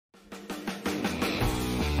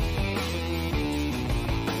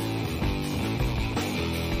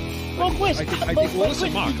both ways. I think well,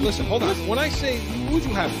 listen, Mark, listen, hold on. When I say, would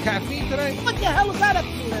you have caffeine today? What the hell is that up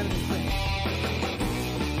to do with anything?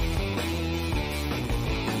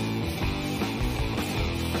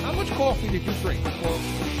 How much coffee did you drink before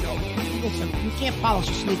the show? Listen, you can't polish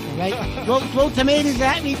a sneaker, right? throw tomatoes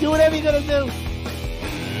at me, do whatever you're going to do.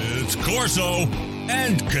 It's Corso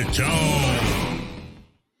and Catone.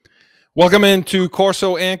 Welcome into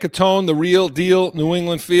Corso and Catone, the real deal New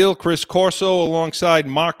England feel. Chris Corso alongside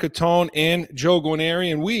Mark Catone and Joe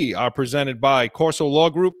Guarnieri, and we are presented by Corso Law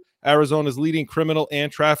Group, Arizona's leading criminal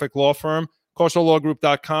and traffic law firm.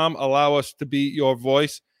 CorsoLawGroup.com. Allow us to be your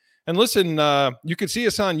voice. And listen, you can see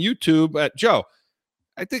us on YouTube at Joe.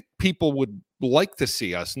 I think people would like to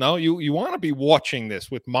see us. No, you want to be watching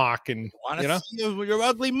this with Mark and See your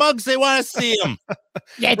ugly mugs. They want to see them.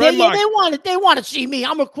 Yeah, they want it. They want to see me.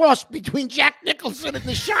 I'm a cross between Jack Nicholson and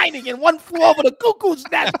The Shining, and one flew over the cuckoo's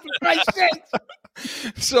nest. For Christ's sake.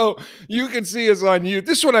 So you can see us on YouTube.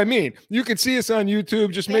 This is what I mean. You can see us on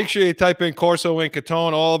YouTube. Just make sure you type in Corso and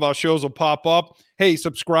Catone. All of our shows will pop up. Hey,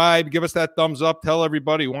 subscribe. Give us that thumbs up. Tell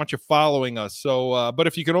everybody we want you following us. So, but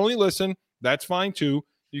if you can only listen, that's fine too.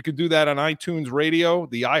 You can do that on iTunes Radio,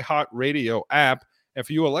 the iHeartRadio app. And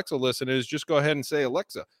for you Alexa listeners, just go ahead and say,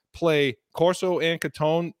 Alexa, play Corso and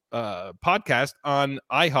Catone podcast on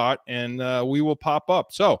iHeart, and we will pop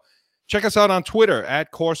up. So check us out on Twitter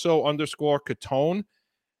at Corso_Catone.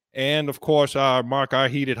 And, of course, our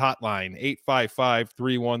heated hotline,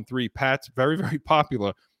 855-313-PATS. Very, very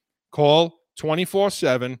popular. Call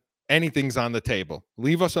 24/7. Anything's on the table.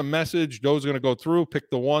 Leave us a message. Joe's going to go through, pick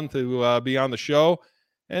the one to be on the show.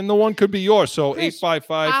 And the one could be yours. So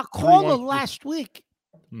 855. Our caller last week.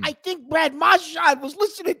 I think Brad Marchand was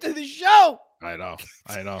listening to the show. I know.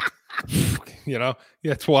 That's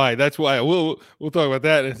why. We'll talk about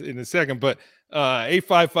that in a second. But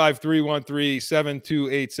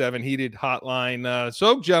 855-313-7287 heated hotline.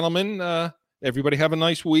 So, gentlemen, everybody have a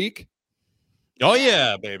nice week. Oh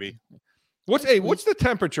yeah, baby. What's the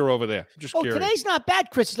temperature over there? Just curious. Today's not bad,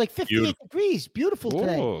 Chris. It's like 58 degrees. Beautiful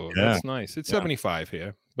today. Oh, that's nice. It's 75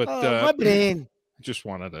 here. But rub it in. Just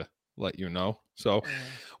wanted to let you know. So,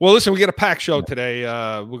 well, listen, we got a packed show today.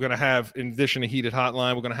 We're going to have, in addition to Heated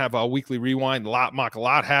Hotline, we're going to have our weekly rewind. A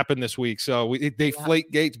lot happened this week. So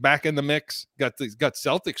Deflate Gates back in the mix. Got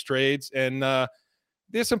Celtics trades, and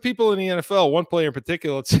there's some people in the NFL, one player in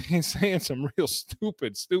particular, saying some real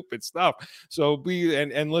stupid stuff. So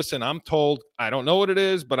listen, I'm told, I don't know what it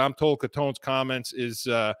is, but I'm told Catone's comments is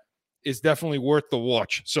definitely worth the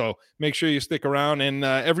watch. So make sure you stick around. And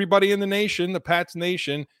everybody in the nation, the Pats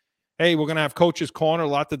Nation, hey, we're going to have Coach's Corner, a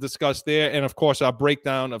lot to discuss there. And, of course, our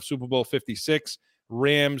breakdown of Super Bowl 56,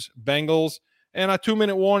 Rams, Bengals. And our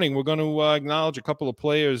 2-minute warning, we're going to acknowledge a couple of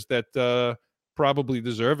players that probably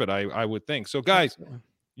deserve it, I would think. So, guys,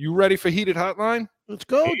 you ready for Heated Hotline? Let's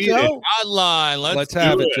go, Joe. Hotline. Let's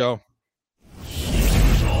have it, Joe.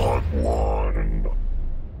 Hotline.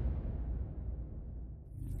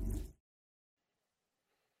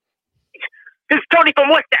 This is Tony from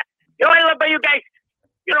Worcester. You know what I love about you guys?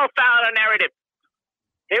 You don't follow the narrative.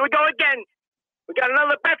 Here we go again. We got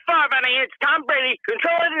another Brett Favre on our hands. Tom Brady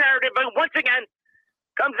controlling the narrative, but once again,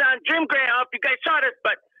 comes on Jim Gray. I hope you guys saw this,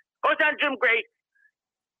 but goes on Jim Gray.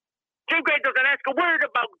 Jim Gray doesn't ask a word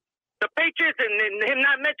about the Patriots and him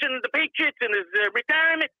not mentioning the Patriots and his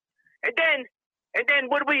retirement. And then he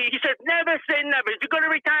says, never say never. If you're going to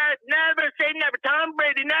retire, never say never. Tom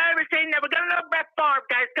Brady, never say never. Got another Brett Favre,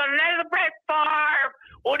 guys. Got another Brett Favre.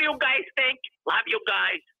 What do you guys think? Love you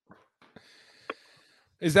guys.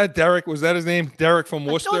 Is that Derek? Was that his name? Derek from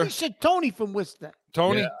Worcester? I thought you said Tony from Worcester.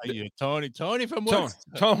 Tony? Yeah, Tony from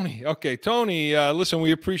Worcester. Tony. Okay, Tony, listen,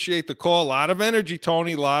 we appreciate the call. A lot of energy,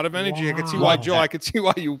 Tony. A lot of energy. Wow. I can see why, Joe. I can see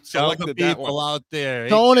why you selected that one. People out there.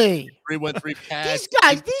 Tony. 313 Pats.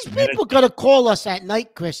 These people got to call us at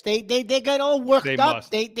night, Chris. They got all worked up.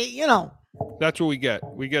 Must. They you know. That's what we get.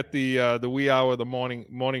 We get the wee hour of the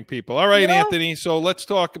morning people. All right, Anthony. So let's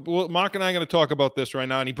talk. Mark and I are going to talk about this right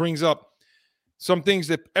now, and he brings up some things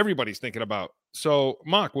that everybody's thinking about. So,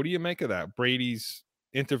 Mark, what do you make of that? Brady's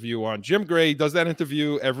interview on Jim Gray does that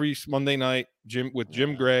interview every Monday night, Jim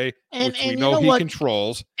Gray, which we know he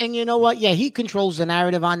controls. And you know what? Yeah, he controls the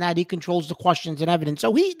narrative on that. He controls the questions and evidence.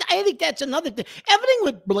 So I think that's another thing.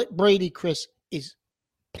 Everything with Brady, Chris, is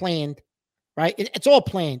planned, right? It's all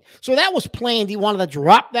planned. So that was planned. He wanted to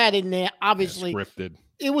drop that in there. Obviously, scripted.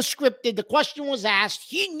 It was scripted. The question was asked.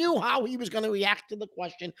 He knew how he was going to react to the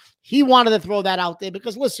question. He wanted to throw that out there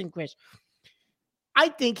because, listen, Chris, I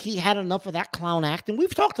think he had enough of that clown act. And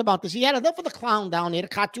we've talked about this. He had enough of the clown down there, the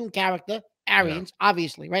cartoon character, Arians,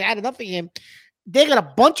 obviously, right? Had enough of him. They got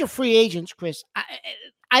a bunch of free agents, Chris.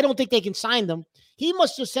 I don't think they can sign them. He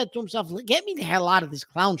must have said to himself, get me the hell out of this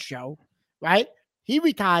clown show, right? He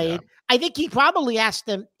retired. I think he probably asked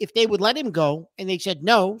them if they would let him go, and they said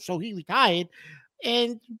no, so he retired.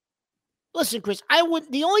 And listen, Chris,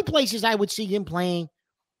 the only places I would see him playing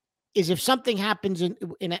is if something happens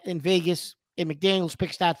in Vegas and McDaniels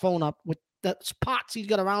picks that phone up with the spots he's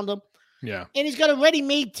got around him. Yeah. And he's got a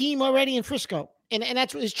ready-made team already in Frisco. And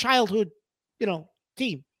that's his childhood,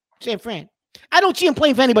 team, San Fran. I don't see him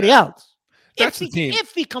playing for anybody else. That's the team.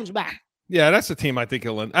 If he comes back. Yeah, that's the team I think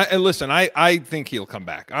he'll end. Listen, I think he'll come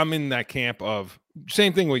back. I'm in that camp of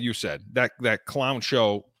same thing what you said, that clown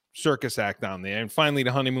show circus act down there. And finally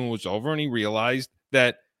the honeymoon was over and he realized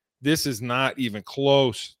that this is not even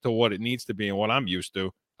close to what it needs to be and what I'm used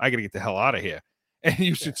to. I got to get the hell out of here. And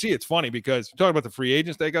you should see it's funny because talking about the free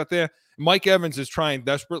agents they got there, Mike Evans is trying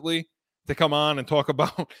desperately to come on and talk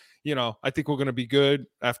about, I think we're going to be good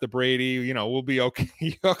after Brady. We'll be okay.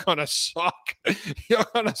 You're going to suck. You're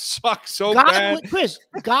going to suck so bad. Chris,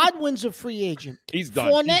 Godwin's a free agent. He's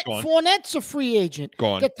done. Fournette's a free agent.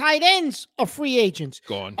 Gone. The tight ends are free agents.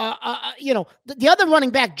 Gone. The other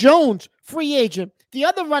running back, Jones, free agent. The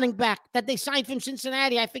other running back that they signed from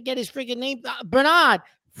Cincinnati, I forget his friggin' name, Bernard,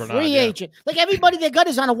 free agent. Like everybody they got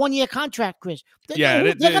is on a 1-year contract, Chris.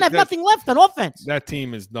 They're gonna have nothing left on offense. That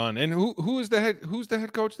team is done. And who's the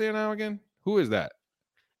head coach there now again? Who is that?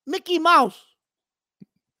 Mickey Mouse.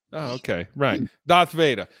 Oh, okay, right. Darth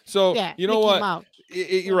Vader. So you know Mickey what? Mouse.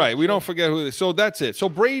 You're right. We don't forget who it is. So that's it. So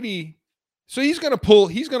Brady. So he's gonna pull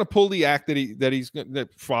the act that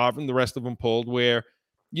Favre and the rest of them pulled, where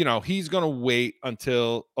he's gonna wait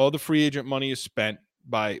until all the free agent money is spent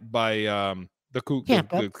by the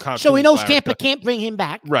so he knows Tampa can't bring him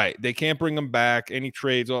back. Right. They can't bring him back. Any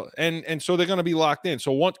trades. And so they're going to be locked in.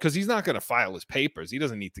 So because he's not going to file his papers. He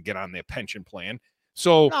doesn't need to get on their pension plan.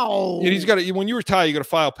 So he's got to, when you retire, you got to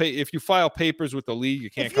file if you file papers with the league, you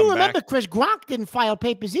can't come back. If you remember, Chris, Gronk didn't file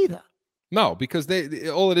papers either. No, because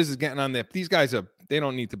all it is getting on there. These guys they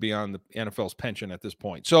don't need to be on the NFL's pension at this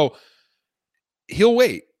point. So he'll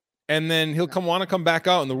wait. And then he'll want to come back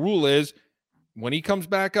out. And the rule is, when he comes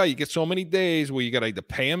back out, you get so many days where you got to either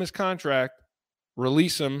pay him his contract,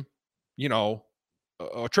 release him, or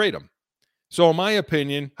trade him. So in my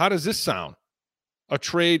opinion, how does this sound? A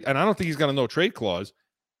trade, and I don't think he's got a no trade clause.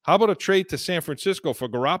 How about a trade to San Francisco for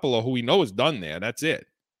Garoppolo, who we know is done there? That's it.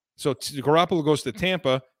 So Garoppolo goes to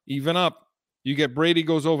Tampa, even up. You get Brady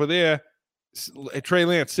goes over there. Trey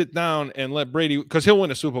Lance, sit down and let Brady, because he'll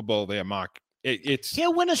win a Super Bowl there, Mark.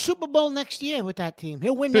 He'll win a Super Bowl next year with that team.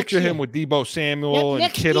 He'll win. Picture him with Deebo Samuel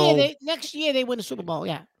and Kittle. Next year they win the Super Bowl.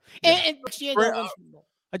 Yeah. And next year they win Super Bowl.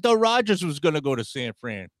 I thought Rodgers was going to go to San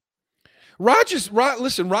Fran.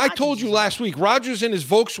 Listen, I told you last week, Rodgers in his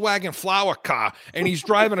Volkswagen flower car, and he's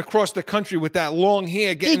driving across the country with that long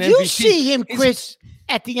hair getting MVP. Did you see him, Chris,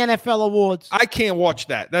 at the NFL Awards? I can't watch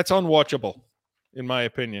that. That's unwatchable, in my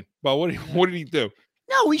opinion. But what did he do?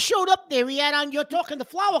 No, he showed up there. He had on, you're talking the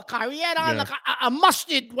flower car. He had on a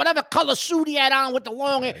mustard, whatever color suit he had on with the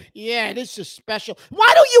long hair. Yeah, this is special.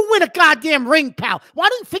 Why don't you win a goddamn ring, pal? Why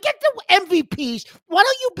don't you forget the MVPs? Why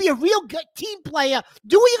don't you be a real good team player?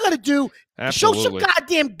 Do what you got to do. Absolutely. Show some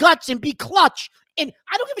goddamn guts and be clutch. And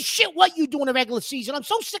I don't give a shit what you do in the regular season. I'm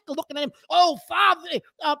so sick of looking at him. Oh, Father,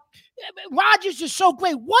 Rodgers is so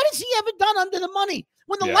great. What has he ever done under the money?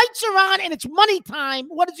 When the lights are on and it's money time,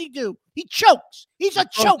 what does he do? He chokes. He's a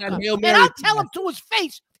choker. And I'll tell him to his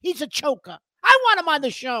face, he's a choker. I want him on the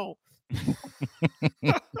show.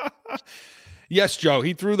 Yes, Joe.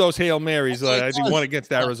 He threw those Hail Marys. I think one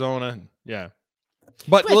against Arizona. Yeah.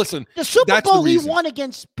 But Chris, listen, the Super Bowl he won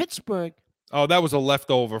against Pittsburgh. Oh, that was a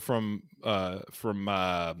leftover from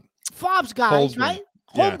Favre's guys, right?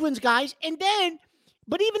 Holmgren's guys. And then,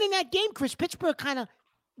 but even in that game, Chris, Pittsburgh kind of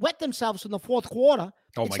wet themselves in the fourth quarter.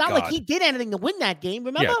 Oh, it's not like he did anything to win that game,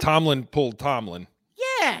 remember? Yeah, Tomlin pulled Tomlin.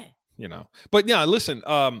 Yeah. But yeah, listen,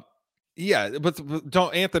 but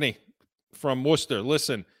don't Anthony from Worcester,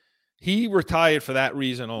 listen, he retired for that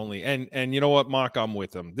reason only. And you know what, Mark, I'm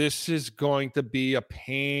with him. This is going to be a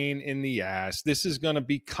pain in the ass. This is going to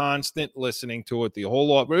be constant listening to it the whole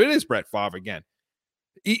lot. But it is Brett Favre again.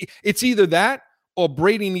 It's either that or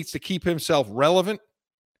Brady needs to keep himself relevant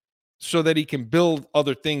so that he can build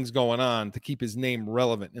other things going on to keep his name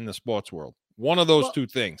relevant in the sports world. One of those two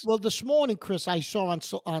things. Well, this morning, Chris, I saw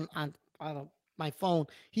on my phone,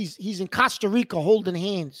 he's in Costa Rica holding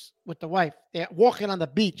hands with the wife. They're walking on the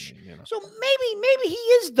beach. So maybe he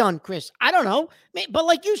is done, Chris. I don't know. But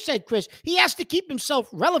like you said, Chris, he has to keep himself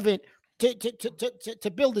relevant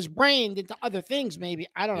to build his brand into other things. Maybe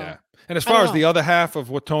I don't know. And as I don't far as know. the other half of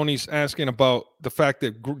what Tony's asking about the fact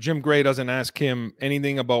that Jim Gray doesn't ask him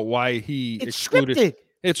anything about why he It's excluded. scripted.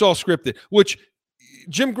 It's all scripted, which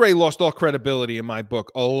Jim Gray lost all credibility in my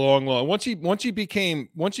book a long once he became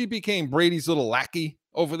Brady's little lackey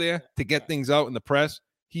over there to get things out in the press.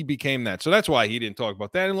 He became that. So that's why he didn't talk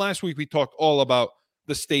about that. And last week we talked all about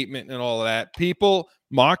the statement and all of that. People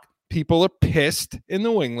are pissed in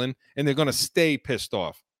New England, and they're going to stay pissed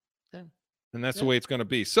off. Yeah. And that's the way it's going to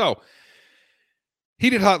be. So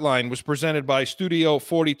Heated Hotline was presented by Studio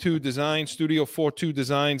 42 Design,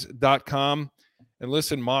 studio42designs.com. And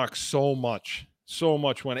listen, Mark, so much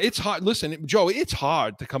when it's hard. Listen, Joe, it's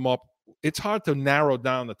hard to narrow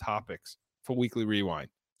down the topics for Weekly Rewind.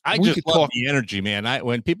 I We just could love talk- the energy, man.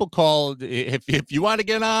 When people call, if you want to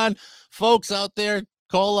get on, folks out there,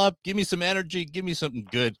 call up, give me some energy, give me something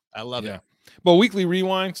good. I love it. But Weekly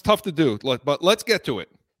Rewind's tough to do. But let's get to it.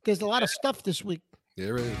 There's a lot of stuff this week.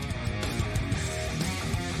 There it is.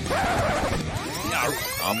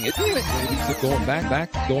 Going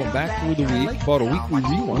back through the week. About a Weekly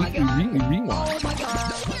Rewind.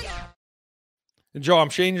 And Joe, I'm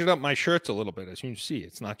changing up my shirts a little bit. As you can see,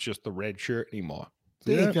 it's not just the red shirt anymore.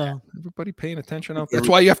 There you go. Everybody paying attention out there. That's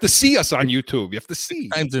why you have to see us on YouTube. You have to see.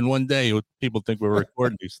 Times in one day, people think we're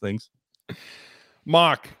recording these things.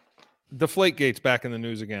 Mark, Deflategate's back in the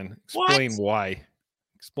news again. Explain What? why.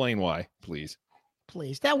 Explain why, please.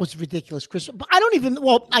 Please, that was ridiculous, Chris. But I don't even.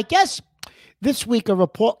 Well, I guess this week a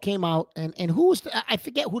report came out, and who was I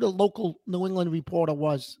forget who the local New England reporter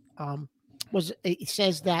was. It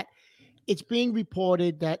says that it's being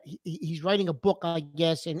reported that he's writing a book, I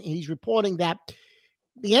guess, and he's reporting that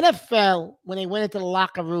the NFL, when they went into the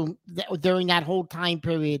locker room during that whole time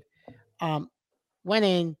period, went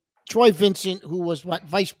in. Troy Vincent, who was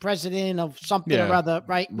vice president of something or other,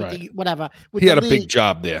 right? With Right. whatever. He had a big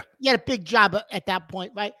job there. He had a big job at that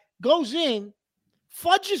point, right? Goes in,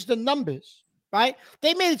 fudges the numbers, right?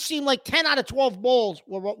 They made it seem like 10 out of 12 balls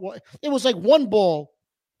were it was like one ball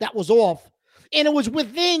that was off, and it was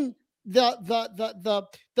within the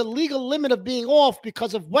legal limit of being off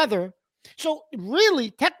because of weather. So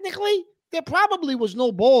really, technically, there probably was no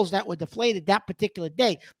balls that were deflated that particular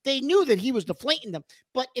day. They knew that he was deflating them,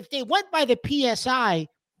 but if they went by the PSI,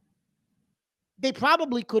 they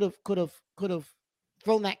probably could have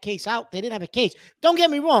thrown that case out. They didn't have a case. Don't get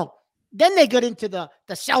me wrong. Then they got into the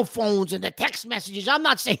cell phones and the text messages. I'm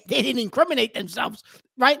not saying they didn't incriminate themselves,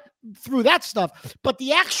 right, through that stuff, but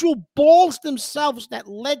the actual balls themselves that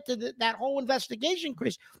led to that whole investigation,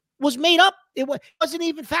 Chris, was made up. It wasn't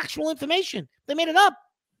even factual information. They made it up.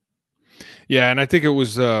 Yeah, and I think it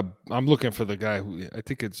was. I'm looking for the guy who I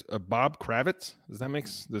think it's Bob Kravitz. Does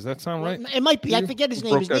that sound right? It might be. I forget his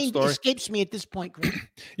name. broke His that name story? escapes me at this point, Chris.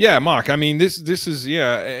 Yeah, Mark. I mean, this is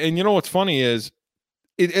and you know what's funny is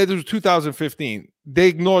it was 2015. They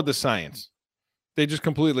ignored the science. They just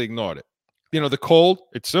completely ignored it. You know, the cold.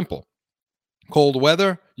 It's simple. Cold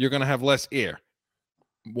weather, you're going to have less air.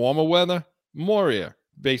 Warmer weather, more air,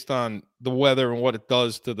 based on the weather and what it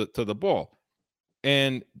does to the ball.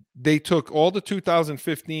 And they took all the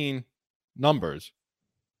 2015 numbers,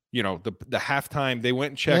 you know, the halftime. They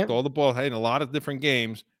went and checked all the balls in a lot of different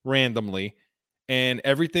games randomly, and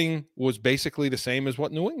everything was basically the same as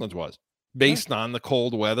what New England's was, based on the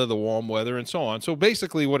cold weather, the warm weather, and so on. So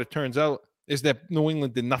basically, what it turns out is that New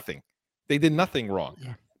England did nothing. They did nothing wrong.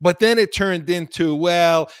 Yeah. But then it turned into,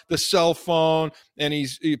 well, the cell phone, and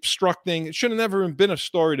he's obstructing. It should have never been a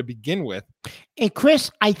story to begin with. And Chris,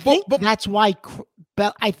 I think that's why.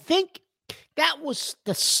 I think that was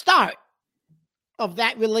the start of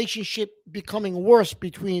that relationship becoming worse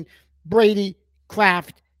between Brady,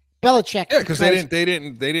 Kraft, Belichick. Yeah, because they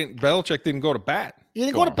didn't. Belichick didn't go to bat. He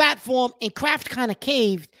didn't go to bat for him, and Kraft kind of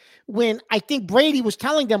caved when I think Brady was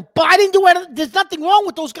telling them, "But I didn't do it. There's nothing wrong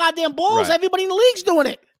with those goddamn balls. Right. Everybody in the league's doing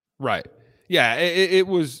it." Right. Yeah. It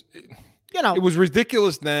was. You know, it was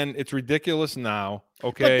ridiculous then. It's ridiculous now.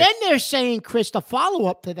 Okay. But then they're saying, Chris, the follow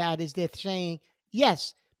up to that is they're saying,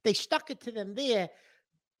 yes, they stuck it to them there,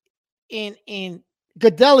 and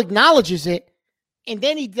Goodell acknowledges it, and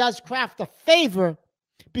then he does Kraft a favor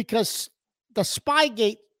because the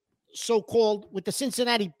Spygate, so-called, with the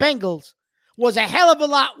Cincinnati Bengals was a hell of a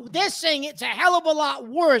lot. They're saying it's a hell of a lot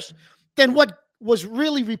worse than what was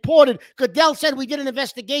really reported. Goodell said we did an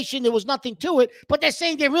investigation. There was nothing to it, but they're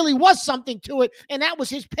saying there really was something to it, and that was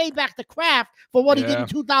his payback to Kraft for what he did in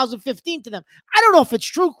 2015 to them. I don't know if it's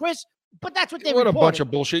true, Chris. But that's what they What a reported. bunch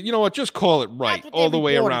of bullshit. You know what? Just call it right what all they the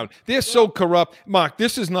way reported. around. They're so corrupt. Mark,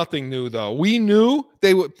 this is nothing new, though. We knew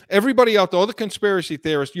they would. Everybody out there, all the conspiracy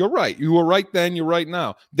theorists, you're right. You were right then. You're right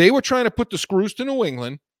now. They were trying to put the screws to New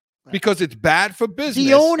England because it's bad for business.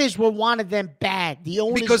 The owners were wanted them bad. The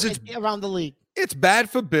owners Because it's- around the league. It's bad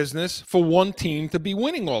for business for one team to be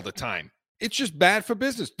winning all the time. It's just bad for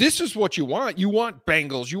business. This is what you want. You want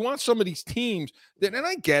Bengals. You want some of these teams that, and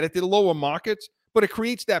I get it, they're lower markets, but it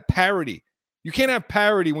creates that parity. You can't have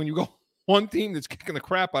parity when you go one team that's kicking the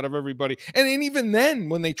crap out of everybody. And then even then,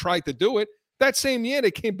 when they tried to do it, that same year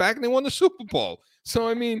they came back and they won the Super Bowl. So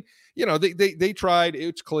I mean, you know, they tried.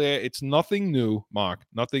 It's clear. It's nothing new, Mark.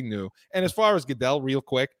 Nothing new. And as far as Goodell, real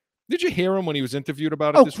quick, did you hear him when he was interviewed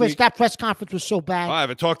about it this Chris, week? that press conference was so bad. I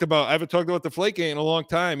haven't talked about the Flakegate in a long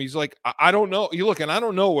time. He's like, I don't know. You look, and I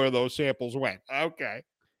don't know where those samples went. Okay.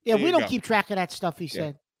 Yeah, There we you don't go. keep track of that stuff, he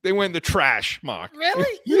said. They went in the trash, Mark.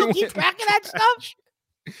 Really? You don't keep track of that stuff?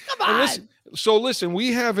 Come And on. listen,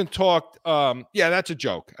 we haven't talked. Yeah, that's a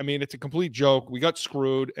joke. I mean, it's a complete joke. We got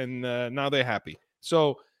screwed, and now they're happy.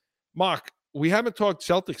 So, Mark, we haven't talked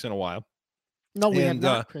Celtics in a while. No, we have and,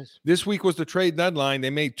 not, Chris. This week was the trade deadline. They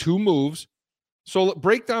made 2 moves. So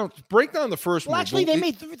break down the first Well, move. actually, they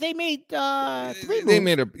made 3 moves. They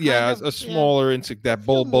made a smaller insect that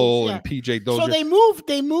Bull yeah. and PJ Dozier. So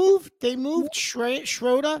they moved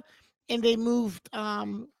Schroeder, and they moved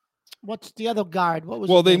what's the other guard? What was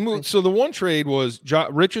well, his they name, moved. Chris? So the one trade was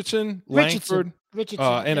Richardson, Langford,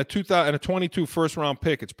 Richardson, and yeah. a 22 first round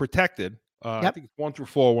pick. It's protected. I Yep. think it's 1 through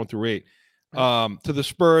 4, 1 through 8. To the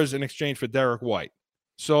Spurs in exchange for Derek White.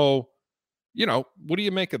 So, you know, what do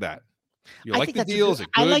you make of that? You I like think the that's a deal? good- Is it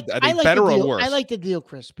I good? like- Are I they like better the or deal. worse? I like the deal,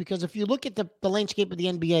 Chris, because if you look at the landscape of the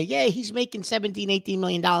NBA, yeah, he's making $17-18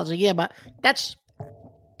 million a year, but that's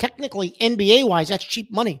technically NBA wise, that's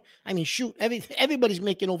cheap money. I mean, shoot, everybody's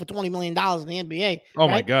making over $20 million in the NBA. Oh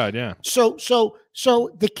my right? God, yeah. So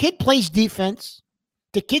the kid plays defense,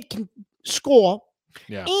 the kid can score,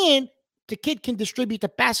 Yeah. and the kid can distribute the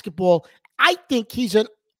basketball. I think he's a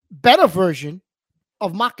better version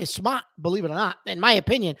of Marcus Smart, believe it or not. In my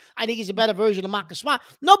opinion, I think he's a better version of Marcus Smart.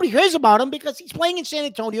 Nobody hears about him because he's playing in San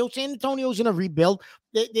Antonio. San Antonio's in a rebuild.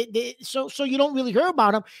 So you don't really hear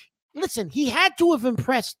about him. Listen, he had to have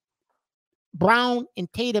impressed Brown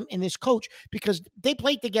and Tatum and this coach because they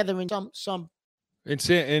played together in some In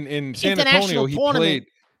San international Antonio, he tournament. played.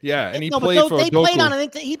 Yeah, and he No, but played for they played on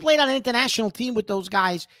Udoka. he played on an international team with those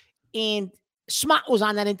guys, and Smart was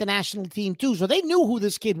on that international team too. So they knew who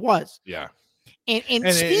this kid was. Yeah. And And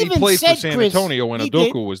he Steven played said, for San Chris, Antonio when he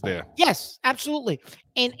did. Udoka was there. Yes, absolutely.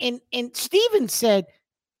 And Steven said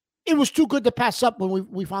it was too good to pass up when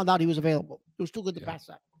we found out he was available. It was too good to pass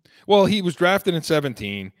up. Well, he was drafted in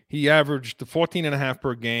 17. He averaged 14 and a half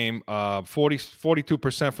per game,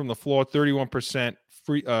 42% from the floor, 31%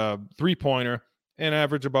 free three-pointer, and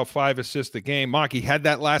averaged about 5 assists a game. Mark, he had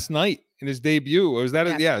that last night in his debut. Was that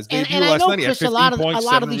his debut And I last know, night? He had Chris, 15 points, a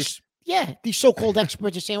lot of 7 these these so-called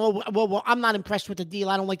experts are saying, well, I'm not impressed with the deal.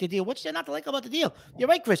 I don't like the deal. What's there not to like about the deal? You're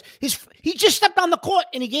right, Chris. He just stepped on the court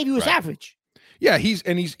and he gave you his average. Yeah, he's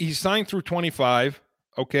signed through 25.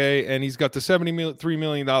 Okay, and he's got the $73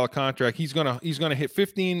 million contract. He's gonna hit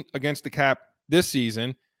 15 against the cap this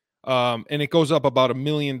season, and it goes up about $1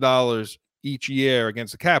 million each year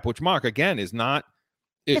against the cap, which Mark again is not.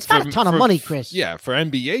 It's not a ton of money, Chris. Yeah, for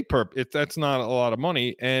NBA that's not a lot of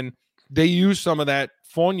money, and they use some of that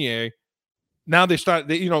Fournier. Now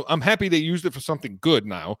I'm happy they used it for something good.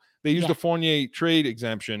 Now they used the Fournier trade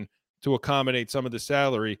exemption to accommodate some of the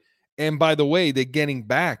salary. And by the way, they're getting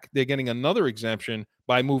another exemption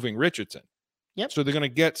by moving Richardson. Yep. So they're going to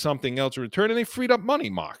get something else in return, and they freed up money,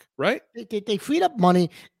 Mark, right? They freed up money.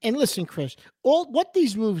 And listen, Chris, what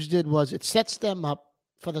these moves did was it sets them up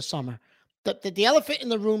for the summer. The elephant in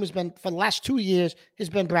the room has been, for the last 2 years, has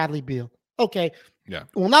been Bradley Beal. Okay. Yeah.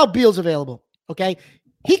 Well, now Beal's available. Okay.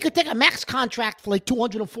 He could take a max contract for like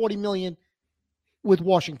 $240 million with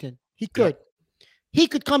Washington. He could. Yeah. He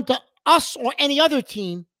could come to us or any other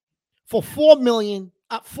team for $4 million,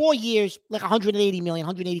 4 years, like $180 million,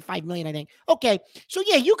 $185 million, I think. Okay, so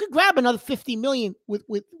yeah, you could grab another $50 million with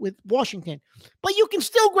Washington, but you can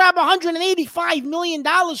still grab $185 million,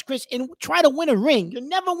 Chris, and try to win a ring. You're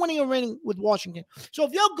never winning a ring with Washington. So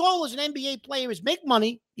if your goal as an NBA player is make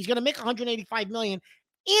money, he's going to make $185 million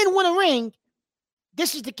and win a ring.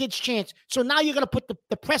 This is the kid's chance. So now you're going to put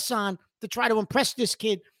the press on to try to impress this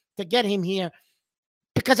kid to get him here.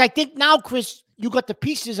 Because I think now, Chris, you got the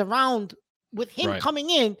pieces around with him coming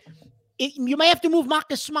in. You may have to move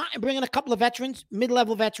Marcus Smart and bring in a couple of veterans,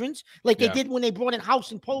 mid-level veterans, like they did when they brought in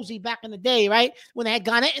House and Posey back in the day, right? When they had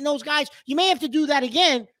Garnett and those guys. You may have to do that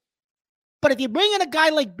again. But if you bring in a guy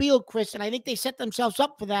like Beal, Chris, and I think they set themselves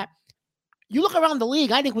up for that, you look around the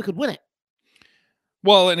league, I think we could win it.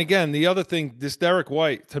 Well, and again, the other thing, this Derek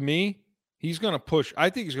White, to me, he's going to push. I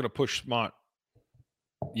think he's going to push Smart,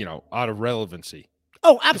 out of relevancy.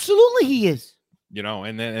 Oh, absolutely, he is.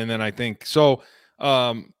 And then I think so.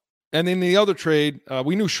 And in the other trade,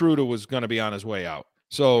 we knew Schroeder was going to be on his way out.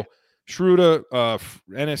 So Schroeder,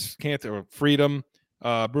 Enes Kanter, Freedom,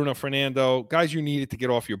 Bruno Fernando, guys you needed to get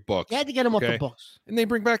off your books. You had to get him off the books. And they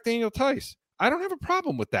bring back Daniel Tice. I don't have a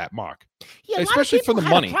problem with that, Mark. Yeah, especially for the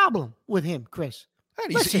money. A problem with him, Chris.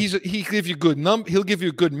 He gives you good He'll give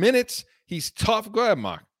you good minutes. He's tough. Go ahead,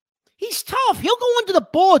 Mark. He's tough. He'll go under the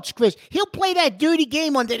boards, Chris. He'll play that dirty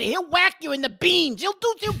game under there. He'll whack you in the beans. He'll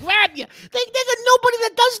grab you. They got nobody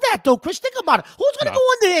that does that, though, Chris. Think about it. Who's going to go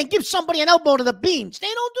under there and give somebody an elbow to the beans? They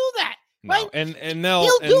don't do that, right? No,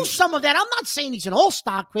 he'll do some of that. I'm not saying he's an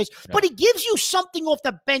all-star, Chris, but he gives you something off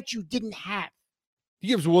the bench you didn't have. He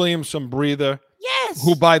gives Williams some breather. Yes.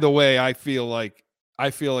 Who, by the way, I feel like I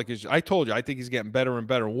told you, I think he's getting better and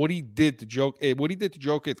better. What he did to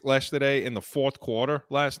Jokic yesterday in the fourth quarter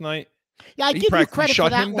last night. Yeah, I give you credit for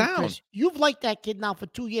that one, Chris. You've liked that kid now for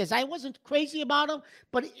 2 years. I wasn't crazy about him,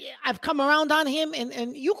 but I've come around on him,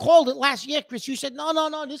 and you called it last year, Chris. You said,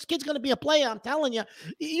 no, this kid's going to be a player. I'm telling you.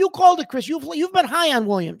 You called it, Chris. You've been high on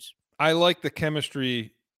Williams. I like the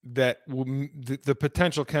chemistry the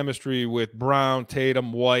potential chemistry with Brown,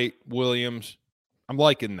 Tatum, White, Williams. I'm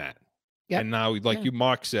liking that. Yep. And now, you,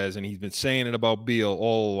 Mark says, and he's been saying it about Beal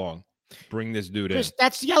all along, bring this dude Chris, in.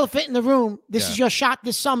 That's the elephant in the room. This is your shot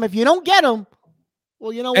this summer. If you don't get him,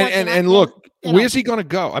 well, you know what? And look, where's he going to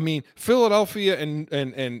go? I mean, Philadelphia and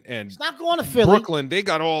he's not going to Philly. Brooklyn, they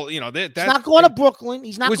got all, he's not going to Brooklyn.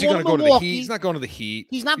 He's not going to go Milwaukee. To the Heat. He's not going to the Heat.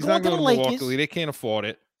 He's not going to the Lakers. Milwaukee. They can't afford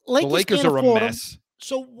it. The Lakers are a mess. Him.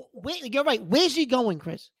 So you're right. Where's he going,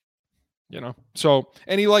 Chris? So,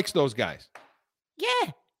 and he likes those guys.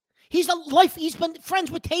 Yeah. He's been friends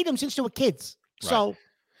with Tatum since they were kids. Right. So,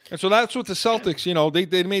 and so that's what the Celtics,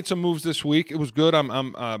 they made some moves this week. It was good.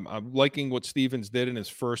 I'm liking what Stevens did in his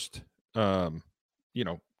first,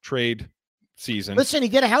 trade season. Listen, he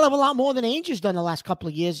did a hell of a lot more than Ainge has done the last couple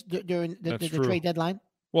of years during the trade deadline.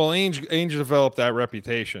 Well, Ainge developed that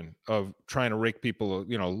reputation of trying to rake people,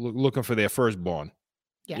 looking for their firstborn.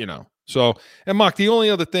 Yeah. So, and Mark, the only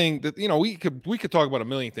other thing that, we could talk about a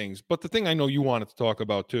million things, but the thing I know you wanted to talk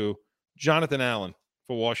about too, Jonathan Allen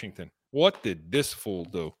for Washington. What did this fool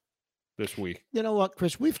do this week? You know what,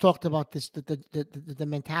 Chris? We've talked about this, the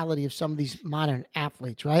mentality of some of these modern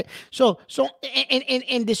athletes, right? So,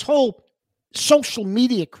 and this whole social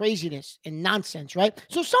media craziness and nonsense, right?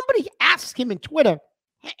 So somebody asked him in Twitter,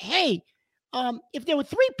 hey, if there were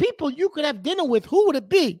 3 people you could have dinner with, who would it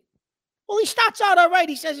be? Well, he starts out all right.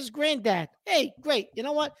 He says his granddad. Hey, great. You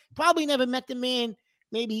know what? Probably never met the man.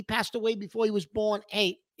 Maybe he passed away before he was born.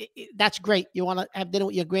 Hey, that's great. You want to have dinner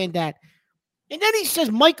with your granddad. And then he says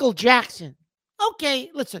Michael Jackson. Okay,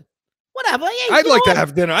 listen, whatever. Hey, I'd like to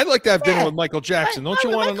have dinner. I'd like to have dinner with Michael Jackson. Don't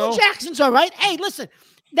you want to know? Michael Jackson's all right. Hey, listen,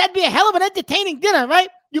 that'd be a hell of an entertaining dinner, right?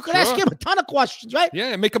 You could ask him a ton of questions, right?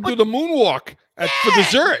 Yeah, make him do the moonwalk for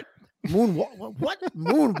dessert. Moonwalk? What?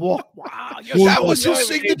 Moonwalk? Wow. That was his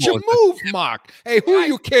signature move, Mark. Hey, who are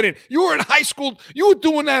you kidding? You were in high school. You were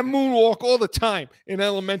doing that moonwalk all the time in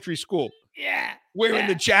elementary school. Yeah. Wearing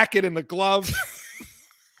the jacket and the glove.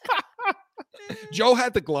 Joe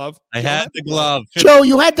had the glove. I had the glove. Joe,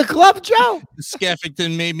 you had the glove, Joe?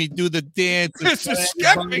 Skeffington made me do the dance. This is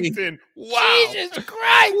Skeffington. Wow. Jesus Christ.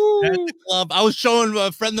 I had the glove. I was showing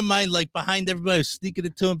a friend of mine, behind everybody, I was sneaking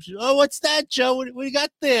it to him. Oh, what's that, Joe? What do you got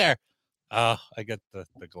there? I got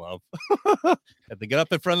the glove. Had to get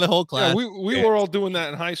up in front of the whole class. Yeah, we were all doing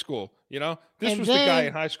that in high school. This was the guy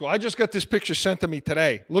in high school. I just got this picture sent to me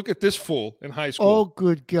today. Look at this fool in high school. Oh,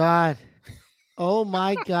 good God. Oh,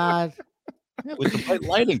 my God. With the bright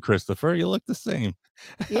lighting, Christopher, you look the same.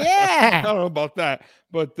 Yeah. I don't know about that,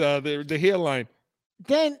 but the hairline.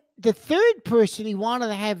 Then the third person he wanted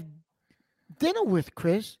to have dinner with,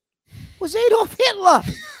 Chris, was Adolf Hitler.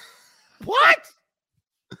 What?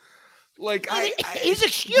 His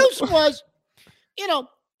excuse was,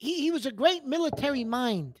 he was a great military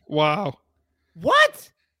mind. Wow.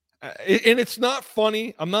 What? And it's not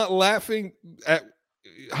funny. I'm not laughing at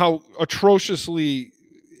how atrociously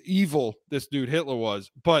evil this dude Hitler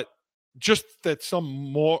was, but just that some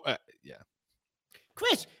more.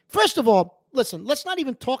 Chris, first of all, listen, let's not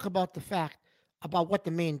even talk about the fact about what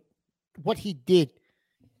he did.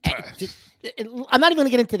 I'm not even going to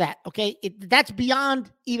get into that, okay? That's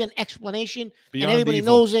beyond even explanation, and everybody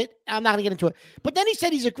knows it. I'm not going to get into it. But then he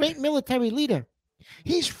said he's a great military leader.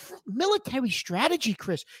 His military strategy,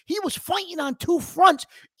 Chris. He was fighting on two fronts.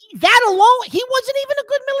 That alone, he wasn't even a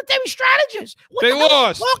good military strategist. What They the hell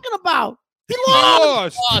lost. are you talking about? He They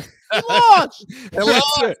lost. lost. He lost.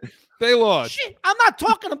 That's it. They lost. Shit, I'm not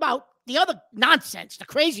talking about the other nonsense, the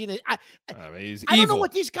craziness. I mean, he's I don't evil. know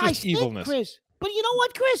what these guys Just think, evilness. Chris. But you know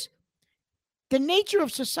what, Chris? The nature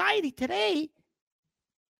of society today,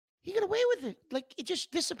 he got away with it. Like, it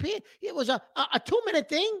just disappeared. It was a 2-minute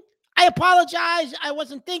thing. I apologize. I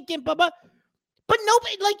wasn't thinking, but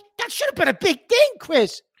nobody, like, that should have been a big thing,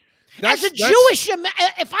 Chris. As a Jewish,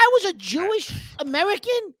 if I was a Jewish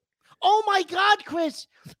American, oh my God, Chris,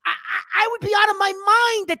 I would be out of my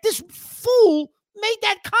mind that this fool made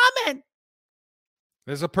that comment.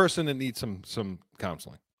 There's a person that needs some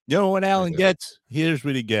counseling. You know what Alan gets? Here's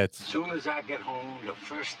what he gets. As soon as I get home, the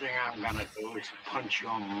first thing I'm gonna do is punch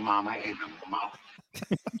your mama in the mouth.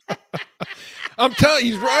 I'm telling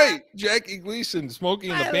you, he's right. Jackie Gleason, Smokey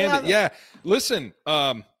and the I Bandit. love it. Yeah. Listen,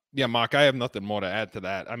 yeah, Mark, I have nothing more to add to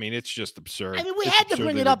that. I mean, it's just absurd. I mean, we It's had to bring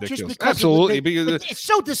absurdly it up ridiculous. just because Absolutely, because it's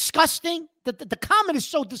so disgusting. The comment is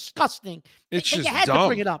so disgusting. it's that just you had dumb. to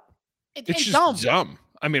bring it up. It's It's just dumb. dumb.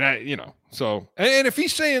 I mean, so and if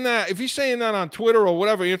he's saying that on Twitter or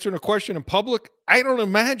whatever, answering a question in public, I don't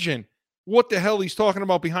imagine what the hell he's talking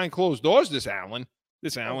about behind closed doors. This Allen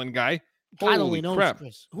guy. God Holy only knows, crap.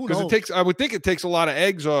 Chris. Who Because knows? I would think it takes a lot of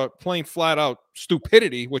eggs or plain flat out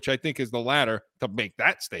stupidity, which I think is the latter, to make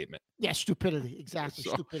that statement. Yeah, stupidity. Exactly.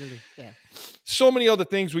 So- Stupidity. Yeah. So many other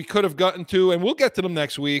things we could have gotten to, and we'll get to them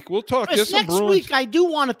next week. We'll talk. Chris, There's some next Bruins. week, I do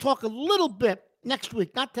want to talk a little bit next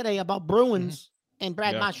week, not today, about Bruins and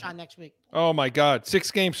Brad Yeah. Marchand next week. Oh my God,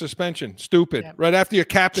 6-game suspension. Stupid. Yeah. Right after your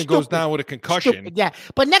captain goes Stupid. down with a concussion. Stupid, yeah.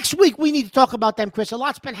 But next week, we need to talk about them, Chris. A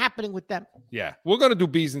lot's been happening with them. Yeah, we're gonna do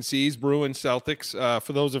B's and C's, Bruins, Celtics.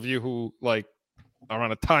 For those of you who are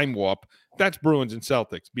on a time warp, that's Bruins and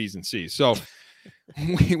Celtics, B's and C's. So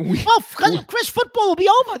we Oh, Chris, football will be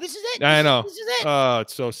over. This is it. I know. This is it. Oh,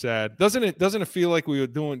 it's so sad. Doesn't it feel like we were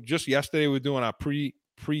doing just yesterday? We were doing our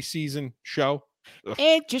preseason show.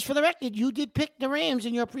 And just for the record, you did pick the Rams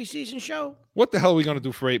in your preseason show. What the hell are we gonna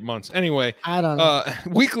do for 8 months? Anyway, I don't know.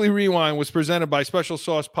 Weekly Rewind was presented by Special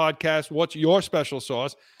Sauce Podcast. What's your special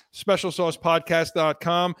sauce?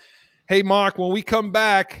 SpecialSaucePodcast.com. Hey, Mark, when we come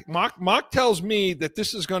back, Mark tells me that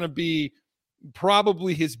this is going to be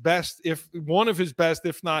probably his best, if one of his best,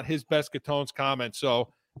 if not his best, Catone's comment.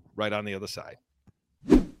 So right on the other side.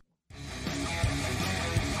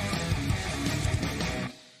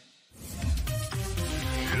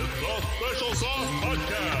 It's the Special Sauce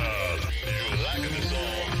Podcast. You liking the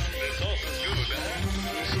song? The sauce is good,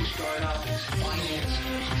 huh? Start out his finances.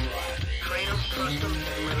 Train him, trust him,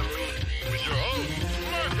 and let him lead. With your host,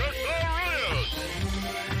 Marcus Aurelius.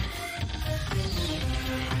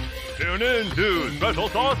 Tune in to Special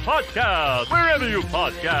Sauce Podcast, wherever you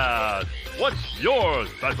podcast. What's your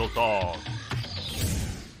special sauce?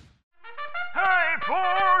 Time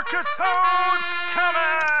for Catone's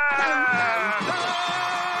Comment!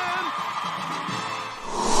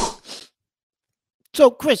 So,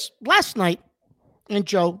 Chris, last night, and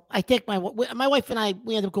Joe, I take my wife and I,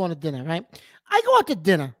 we end up going to dinner, right? I go out to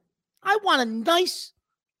dinner. I want a nice,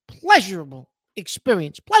 pleasurable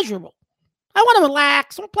experience. Pleasurable. I want to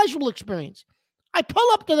relax, a pleasurable experience. I pull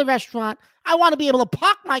up to the restaurant. I want to be able to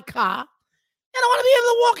park my car, and I want to be able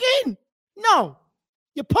to walk in. No.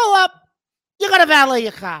 You pull up, you got to valet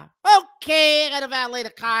your car. Okay, I got to valet the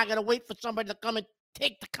car. I got to wait for somebody to come and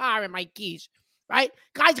take the car and my keys, right?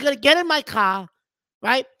 Guy's going to get in my car,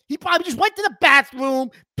 right? He probably just went to the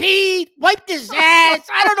bathroom, peed, wiped his ass.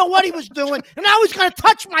 I don't know what he was doing. And now he's going to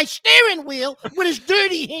touch my steering wheel with his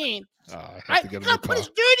dirty hand. I have Right? to get He's a new going to put car. his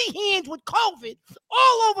dirty hands with COVID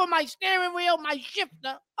all over my steering wheel, my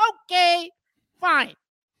shifter. Okay, fine.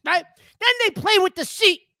 Right? Then they play with the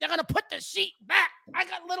seat. They're going to put the seat back. I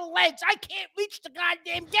got little legs. I can't reach the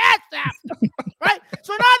goddamn gas after. Right?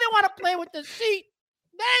 So now they want to play with the seat.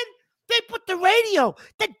 Then they put the radio,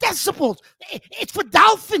 the decibels. It's for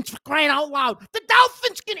dolphins, for crying out loud. The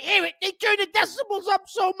dolphins can hear it. They turn the decibels up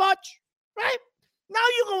so much. Right? Now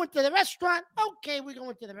you're going to the restaurant. Okay, we're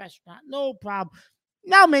going to the restaurant. No problem.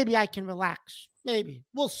 Now maybe I can relax. Maybe.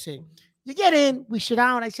 We'll see. You get in. We sit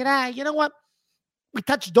down. I said, you know what? We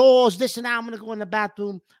touch doors, this and that. I'm going to go in the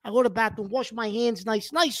bathroom. I go to the bathroom, wash my hands nice,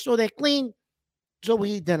 so they're clean. So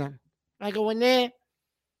we eat dinner. I go in there.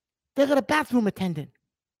 They got a bathroom attendant.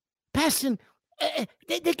 Passing.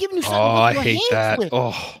 They're giving you something Oh, to I wipe your hate hands that. with.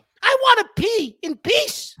 Oh, I want to pee in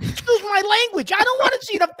peace. Excuse my language. I don't want to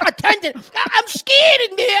see the attendant. I'm scared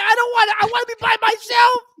in there. I want to be by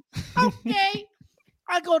myself. Okay.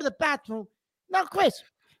 I go to the bathroom. Now, Chris,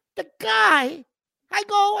 the guy I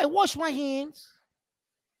go, I wash my hands,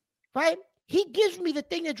 right? He gives me the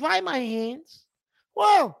thing to dry my hands.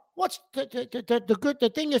 Well, what's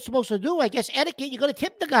the thing you're supposed to do? I guess etiquette, you're going to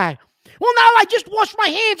tip the guy. Well, now I just washed my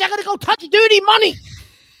hands. I got to go touch dirty money.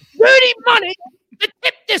 Dirty money to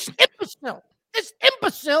tip this imbecile. This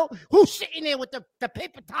imbecile who's sitting there with the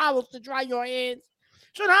paper towels to dry your hands.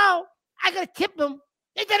 So now I got to tip him.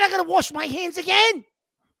 And then I got to wash my hands again.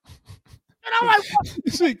 You know,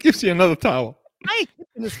 So he gives you another towel. I ain't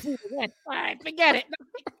tipping this food again. All right, forget it.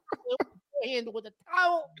 Handle with a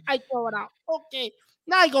towel, I throw it out. Okay.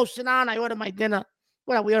 Now I go sit down. I order my dinner.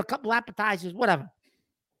 Whatever. We order a couple appetizers, whatever.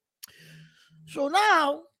 So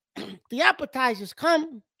now the appetizers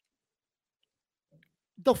come.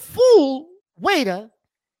 The fool waiter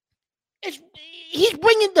he's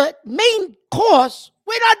bringing the main course.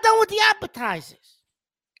 We're not done with the appetizers.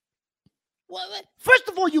 Well, first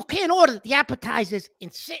of all, you can't order the appetizers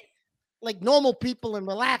and sit like normal people and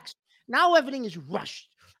relax. Now everything is rushed.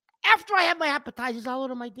 After I have my appetizers, I'll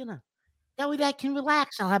order my dinner. That way I can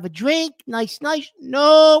relax. I'll have a drink. Nice.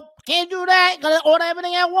 Nope, can't do that. Gotta order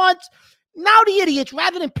everything at once. Now the idiots,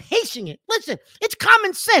 rather than pacing it, listen, it's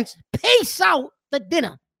common sense. Pace out the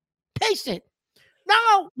dinner. Pace it.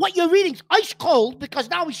 Now what you're eating is ice cold because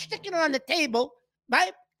now we're sticking it on the table,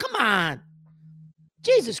 right? Come on.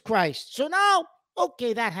 Jesus Christ. So now,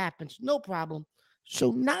 okay, that happens. No problem.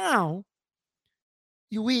 So now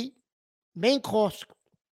you eat main course.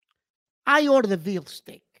 I order the veal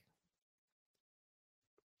steak.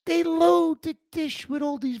 They load the dish with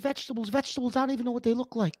all these vegetables. Vegetables, I don't even know what they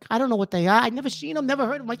look like. I don't know what they are. I've never seen them, never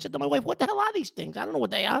heard of them. I said to my wife, what the hell are these things? I don't know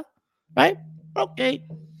what they are. Right? Okay.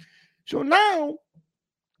 So now,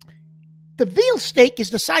 the veal steak is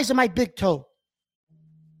the size of my big toe.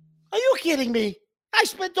 Are you kidding me? I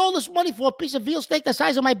spent all this money for a piece of veal steak the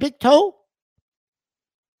size of my big toe?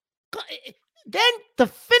 Then, to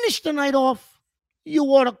finish the night off, you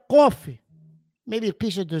order coffee, maybe a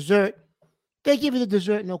piece of dessert. They give you the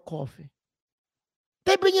dessert, no coffee.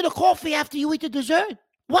 They bring you the coffee after you eat the dessert.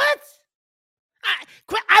 What?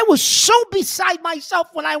 I was so beside myself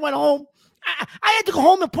when I went home. I had to go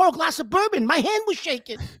home and pour a glass of bourbon. My hand was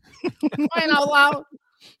shaking. Crying out loud.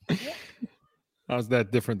 How's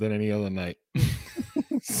that different than any other night?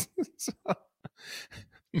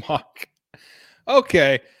 Mark.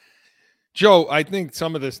 Okay. Joe, I think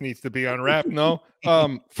some of this needs to be unwrapped. No.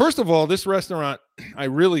 First of all, this restaurant, I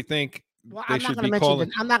really think they should be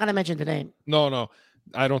calling. I'm not going to mention the name. No.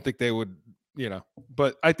 I don't think they would,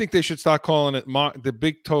 but I think they should start calling it the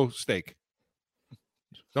Big Toe Steak.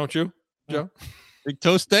 Don't you, Joe? Big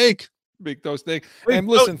Toe Steak. Big Toe Steak. And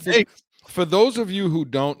listen, for those of you who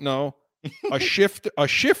don't know, a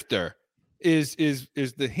shifter is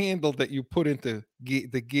the handle that you put into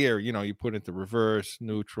the gear. You put into reverse,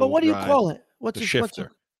 neutral. But what do you call it? What's the a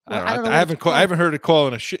shifter? I haven't heard it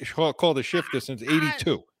called a shifter since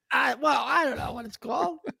 '82. I don't know what it's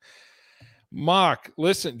called. Mark,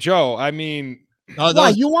 listen, Joe. I mean,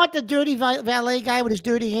 you want the dirty valet guy with his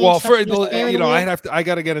dirty hands? Well, I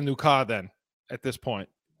got to get a new car then. At this point,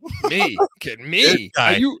 me kidding me?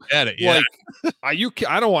 Are you? Are you?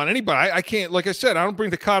 I don't want anybody. I can't. Like I said, I don't bring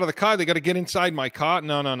the car to the car. They got to get inside my car.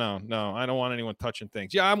 No. I don't want anyone touching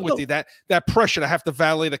things. Yeah, I'm with you. That pressure to have to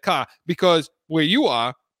valet the car because where you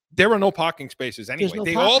are, there are no parking spaces anyway.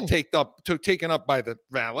 They all taken up by the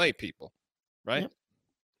valet people, right?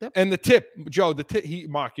 Yep. And the tip, Joe.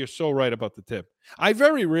 Mark, you're so right about the tip. I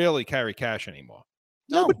very rarely carry cash anymore.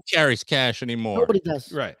 Nobody carries cash anymore. Nobody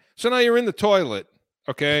does. Right. So now you're in the toilet,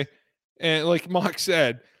 okay? And like Mark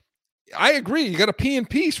said, I agree. You got to pee in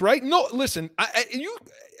peace, right? No, listen, you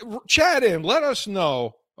chat in. Let us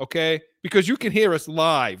know, okay? Because you can hear us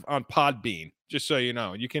live on Podbean, just so you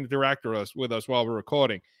know. You can interact with us while we're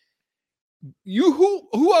recording.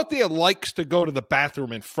 Who out there likes to go to the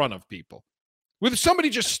bathroom in front of people? With somebody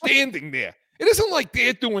just standing there. It isn't like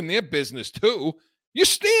they're doing their business too. You're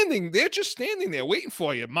standing there, just standing there waiting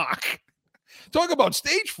for you, Mark. Talk about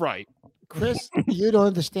stage fright. Chris, you don't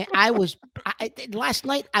understand. Last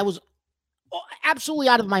night, I was absolutely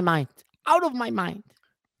out of my mind. Out of my mind.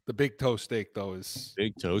 The Big Toe Steak, though, is...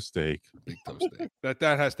 Big Toe Steak. Big Toe Steak. That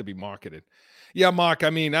has to be marketed. Yeah, Mark,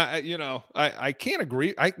 I mean, I can't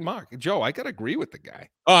agree. Joe, I got to agree with the guy.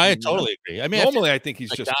 Oh, I totally agree. I mean, normally I think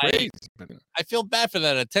he's just crazy. I feel bad for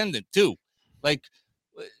that attendant, too. Like...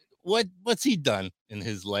 What's he done in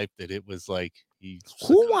his life that it was like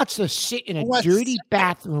who wants to sit in a dirty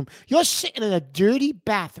bathroom? You're sitting in a dirty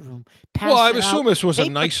bathroom. Well, I assume this was a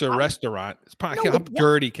nicer restaurant. It's probably how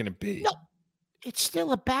dirty can it be? No, it's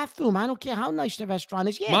still a bathroom. I don't care how nice the restaurant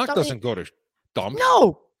is. Yeah, Mark doesn't go to dump.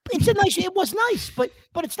 No, It's a nice. It was nice, but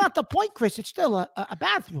it's not the point, Chris. It's still a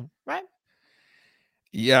bathroom, right?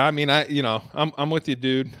 Yeah, I mean, I'm with you,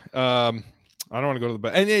 dude. I don't want to go to the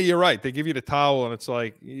bed. And yeah, you're right. They give you the towel, and it's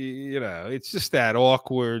like, it's just that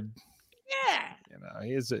awkward. Yeah.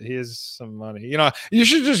 Here's some money. You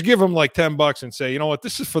should just give them like $10 and say, you know what,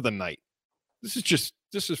 this is for the night. This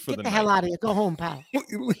is for Get the hell out of here. Go home, pal.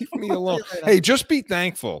 Leave me alone. Hey, just be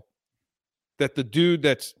thankful that the dude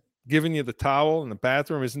that's giving you the towel in the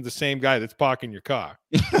bathroom isn't the same guy that's parking your car.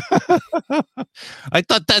 I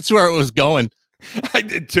thought that's where it was going. I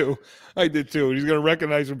did too. He's gonna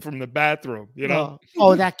recognize him from the bathroom.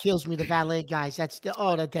 Oh, that kills me. The valet guys. That's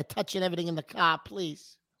they're touching everything in the car.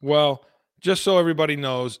 Please. Well, just so everybody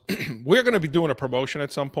knows, we're going to be doing a promotion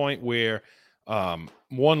at some point where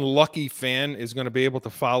one lucky fan is going to be able to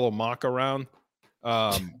follow Mark around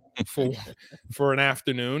for an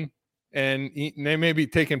afternoon, and they may be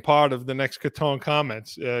taking part of the next Catone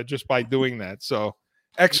comments just by doing that. So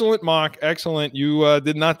excellent, Mark. Excellent. You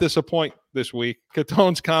did not disappoint this week.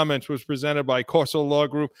 Catone's comments was presented by Corso Law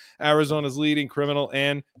Group, Arizona's leading criminal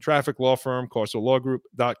and traffic law firm,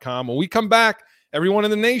 corsolawgroup.com. When we come back, everyone in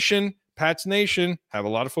the nation, Pats Nation, have a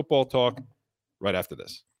lot of football talk right after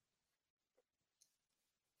this.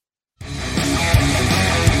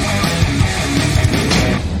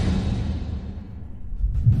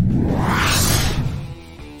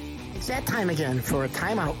 It's that time again for a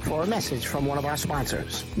timeout for a message from one of our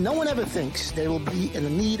sponsors. No one ever thinks they will be in the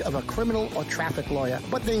need of a criminal or traffic lawyer,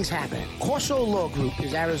 but things happen. Corso Law Group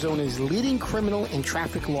is Arizona's leading criminal and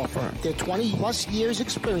traffic law firm. Their 20-plus years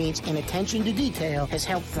experience and attention to detail has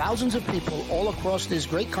helped thousands of people all across this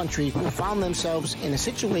great country who found themselves in a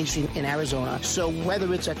situation in Arizona. So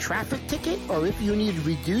whether it's a traffic ticket or if you need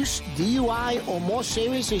reduced DUI or more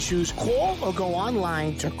serious issues, call or go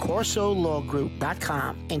online to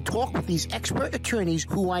corsolawgroup.com and talk with these expert attorneys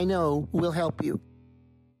who I know will help you.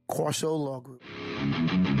 Corso Law Group.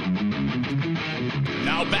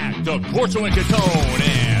 Now back to Corso and Catone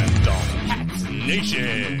and the Pats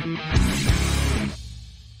Nation.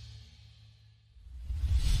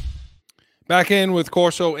 Back in with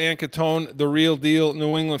Corso and Catone, the real deal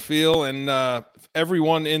New England feel, and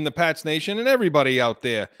everyone in the Pats Nation and everybody out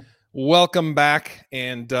there. Welcome back.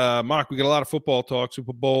 And Mark, we got a lot of football talk,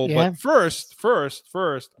 Super Bowl. Yeah. But first,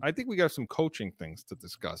 I think we got some coaching things to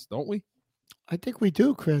discuss, don't we? I think we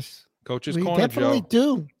do, Chris. Coach's We Corner, definitely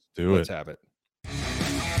Joe. do. Let's have it.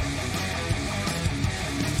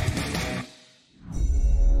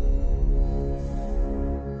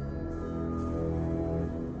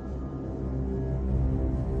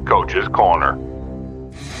 Coach's Corner.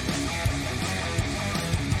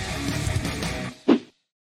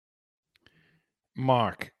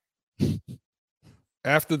 Mark,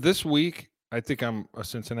 after this week, I think I'm a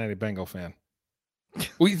Cincinnati Bengal fan.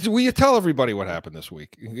 Will you tell everybody what happened this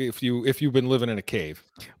week if you've been living in a cave?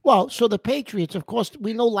 Well, so the Patriots, of course,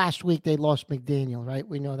 we know last week they lost McDaniel, right?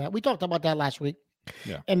 We know that. We talked about that last week.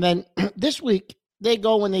 Yeah. And then this week they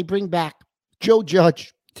go and they bring back Joe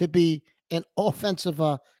Judge to be an offensive,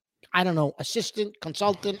 assistant,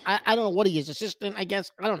 consultant. I don't know what he is, assistant, I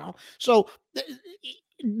guess. I don't know. So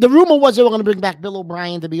the rumor was they were going to bring back Bill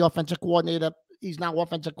O'Brien to be offensive coordinator. He's now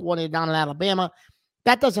offensive coordinator down in Alabama.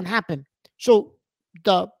 That doesn't happen. So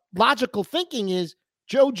the logical thinking is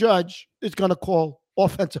Joe Judge is going to call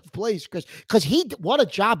offensive plays because what a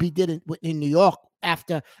job he did in New York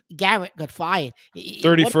after Garrett got fired.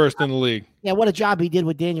 31st in the league. Yeah, what a job he did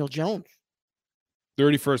with Daniel Jones.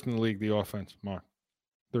 31st in the league, the offense, Mark.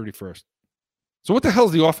 31st. So what the hell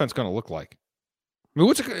is the offense going to look like? I mean,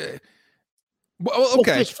 what's it? Well,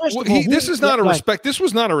 okay. This was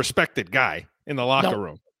not a respected guy in the locker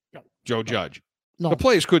room. No. Joe Judge. No. The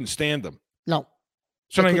players couldn't stand him. No.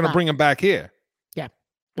 So now you're going to bring him back here. Yeah.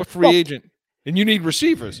 What free agent? And you need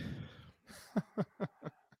receivers.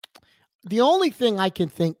 The only thing I can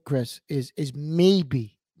think, Chris, is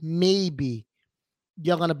maybe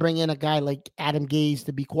you're going to bring in a guy like Adam Gase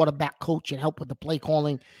to be quarterback coach and help with the play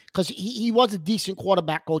calling because he was a decent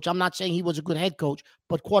quarterback coach. I'm not saying he was a good head coach,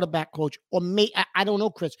 but quarterback coach. Or I don't know,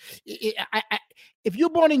 Chris. If you're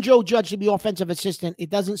brought in Joe Judge to be offensive assistant, it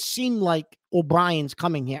doesn't seem like O'Brien's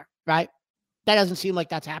coming here, right? That doesn't seem like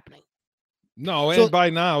that's happening. No, and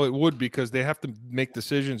by now it would because they have to make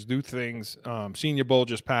decisions, do things. Senior Bowl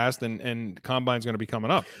just passed, and Combine's going to be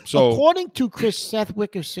coming up. So, according to Chris Seth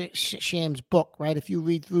Wickersham's book, right? If you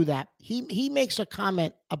read through that, he makes a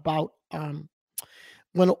comment about when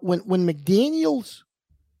McDaniels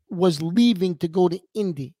was leaving to go to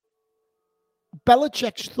Indy.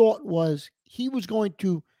 Belichick's thought was he was going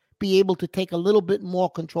to be able to take a little bit more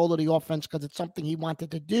control of the offense because it's something he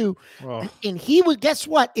wanted to do. Well, And he would, guess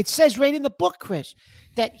what? It says right in the book, Chris,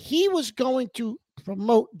 that he was going to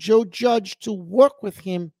promote Joe Judge to work with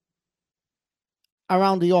him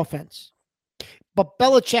around the offense. But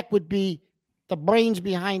Belichick would be the brains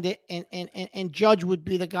behind it, and Judge would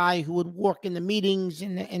be the guy who would work in the meetings.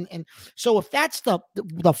 And so if that's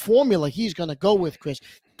the formula he's going to go with, Chris,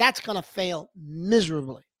 that's going to fail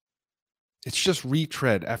miserably. it's just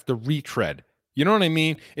retread after retread. You know what I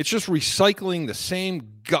mean? It's just recycling the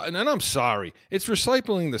same and I'm sorry, it's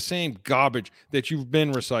recycling the same garbage that you've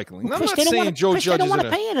been recycling. Well, I'm Chris, not saying Joe Chris, Judge they don't is want to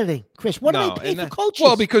pay anything. Chris, what do they pay for coaches?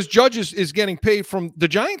 Well, because Judge is getting paid from the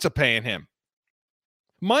Giants are paying him.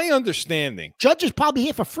 My understanding, Judge is probably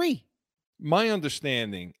here for free. My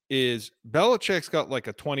understanding is Belichick's got like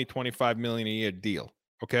a 20-25 million a year deal.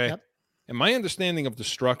 Okay. Yep. And my understanding of the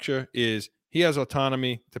structure is he has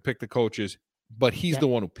autonomy to pick the coaches, but he's the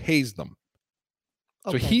one who pays them.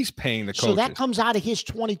 So Okay. he's paying the coaches. So that comes out of his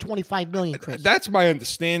 20-25 million, Chris. That's my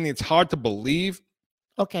understanding. It's hard to believe.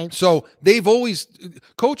 Okay. So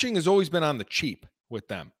coaching has always been on the cheap with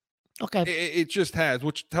them. Okay. It just has,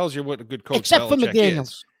 which tells you what a good coach Except for Belichick McDaniels.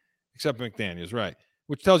 is. Except for McDaniels, right.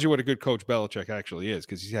 Which tells you what a good coach Belichick actually is,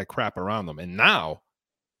 because he's had crap around them. And now,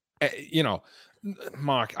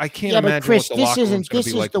 Mark, I can't imagine Chris, what the locker room's going to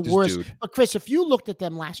be like the with this worst. dude. But Chris, if you looked at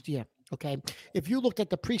them last year, okay, if you looked at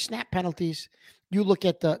the pre-snap penalties, you look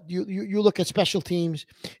at you look at special teams,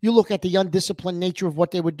 you look at the undisciplined nature of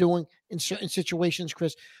what they were doing in certain situations,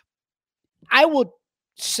 Chris, I would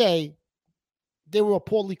say they were a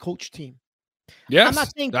poorly coached team. Yes, I'm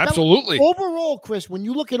not saying absolutely. Overall, Chris, when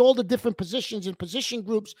you look at all the different positions and position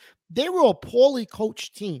groups, they were a poorly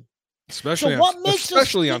coached team. Especially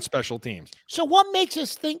on special teams. So what makes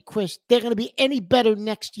us think, Chris, they're going to be any better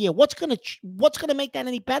next year? What's going to make that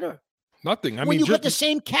any better? Nothing. I when mean, you got the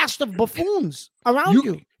same cast of buffoons around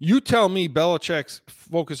you. You tell me Belichick's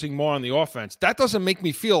focusing more on the offense. That doesn't make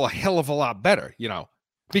me feel a hell of a lot better,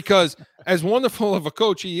 because as wonderful of a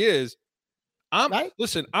coach he is,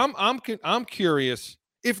 I'm curious.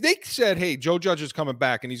 If they said, "Hey, Joe Judge is coming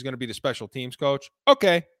back and he's going to be the special teams coach,"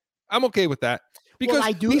 okay, I'm okay with that. Because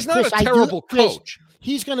he's not a terrible coach.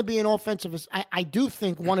 He's going to be an offensive. I do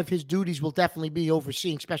think one of his duties will definitely be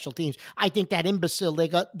overseeing special teams. I think that imbecile they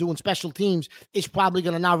got doing special teams is probably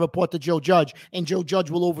going to now report to Joe Judge, and Joe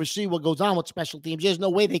Judge will oversee what goes on with special teams. There's no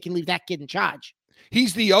way they can leave that kid in charge.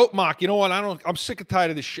 He's the Mark. You know what? I'm sick and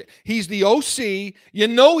tired of this shit. He's the OC.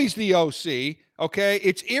 He's the OC. Okay,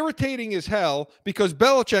 it's irritating as hell because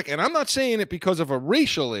Belichick, and I'm not saying it because of a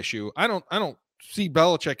racial issue. I don't see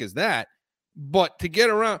Belichick as that. But to get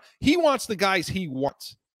around, he wants the guys he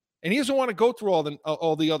wants, and he doesn't want to go through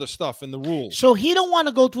all the other stuff and the rules. So he don't want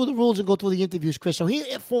to go through the rules and go through the interviews, Chris. So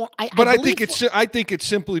I think it's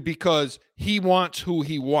simply because he wants who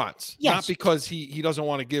he wants, not because he doesn't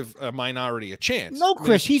want to give a minority a chance. No,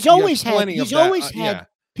 Chris, he's always had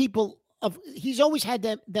people of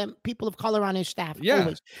them people of color on his staff. Yeah,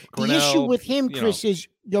 always. Cornell, the issue with him, Chris, is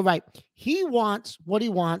you're right. He wants what he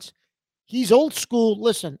wants. He's old school.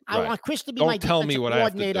 Listen, I want Chris to be my defensive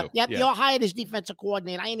coordinator. Yep, you're hired as defensive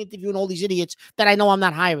coordinator. I ain't interviewing all these idiots that I know I'm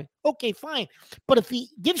not hiring. Okay, fine. But if he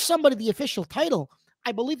gives somebody the official title,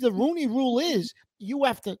 I believe the Rooney Rule is you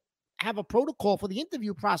have to have a protocol for the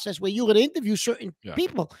interview process where you're going to interview certain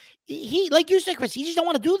people. He, like you said, Chris, he just don't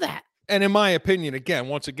want to do that. And in my opinion,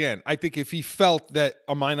 once again, I think if he felt that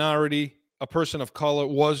a minority, a person of color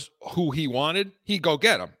was who he wanted, he'd go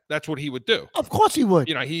get him. That's what he would do. Of course he would.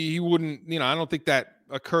 He wouldn't, I don't think that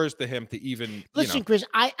occurs to him to even, Listen, Chris,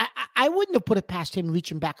 I wouldn't have put it past him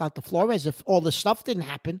reaching back out to Flores if all this stuff didn't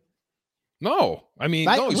happen. No, I mean,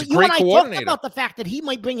 right? No, he's a you great and I coordinator. talked about the fact that he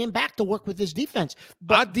might bring him back to work with his defense.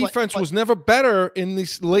 Our defense was never better in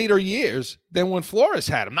these later years than when Flores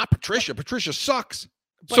had him. Not Patricia. Patricia sucks.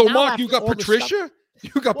 So, Mark, you got Patricia?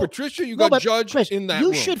 You got Patricia, you got Judge Chris, in that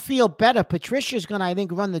room. You should feel better. Patricia's going to, I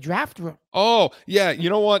think, run the draft room. Oh, yeah. You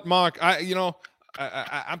know what, Mark? I'm rooting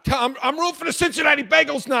for the Cincinnati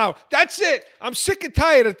Bengals now. That's it. I'm sick and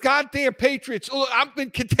tired of goddamn Patriots. I've been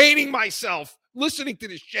containing myself listening to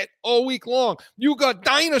this shit all week long. You got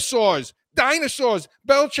dinosaurs.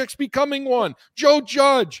 Belichick's becoming one. Joe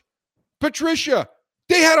Judge, Patricia.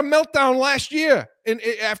 They had a meltdown last year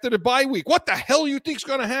after the bye week. What the hell you think's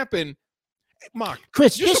going to happen? Mark,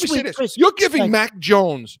 Chris, just let me say this. You're giving Mac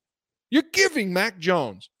Jones. You're giving Mac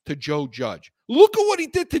Jones to Joe Judge. Look at what he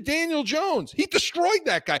did to Daniel Jones. He destroyed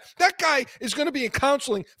that guy. That guy is going to be in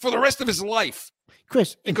counseling for the rest of his life.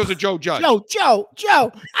 Chris, because of Joe Judge. Joe.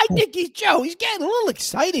 I think he's Joe. He's getting a little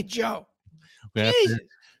excited, Joe.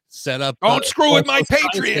 Set up. Don't screw with my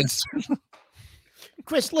Patriots.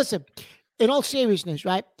 Chris, listen, in all seriousness,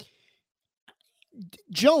 right?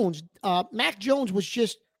 Jones, Mac Jones was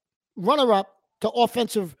just runner-up to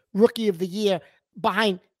Offensive Rookie of the Year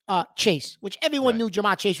behind Chase, which everyone knew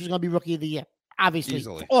Jamar Chase was going to be Rookie of the Year. Obviously,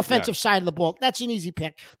 Easily. offensive side of the ball. That's an easy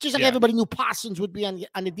pick. Just like Yeah. everybody knew Parsons would be on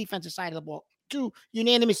the defensive side of the ball. 2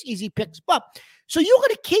 unanimous easy picks. But so you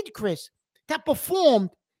got a kid, Chris, that performed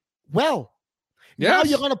well. Now Yes.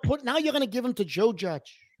 you're gonna give him to Joe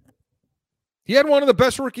Judge. He had one of the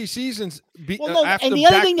best rookie seasons after and the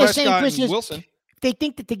other Dak thing they're saying, Prescott Chris, and is Wilson. they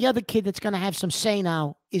think that the other kid that's going to have some say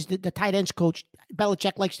now is the tight ends coach.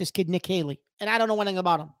 Belichick likes this kid, Nick Haley, and I don't know anything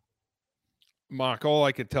about him. Mark, all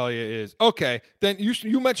I can tell you is okay. Then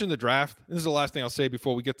you mentioned the draft. This is the last thing I'll say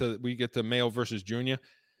before we get to Mayo versus Junior.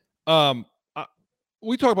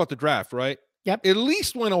 We talk about the draft, right? Yep. At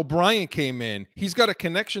least when O'Brien came in, he's got a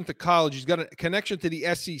connection to college. He's got a connection to the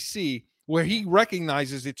SEC where he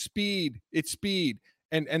recognizes its speed,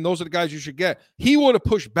 and those are the guys you should get. He would have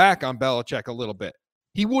pushed back on Belichick a little bit.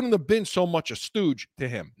 He wouldn't have been so much a stooge to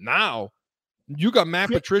him. Now, you got Matt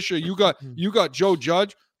Patricia, you got Joe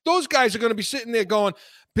Judge. Those guys are going to be sitting there going,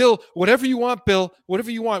 Bill, whatever you want, Bill, whatever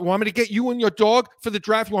you want. Want me to get you and your dog for the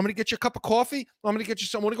draft? You want me to get you a cup of coffee? Want me to get you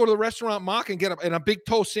some? Want to go to the restaurant, Mark, and get a big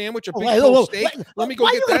toe sandwich, a big toe steak? Let me go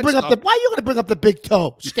get that stuff. Why are you going to bring up the big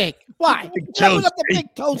toe steak? Why? Bring up the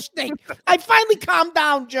big toe steak. I finally calmed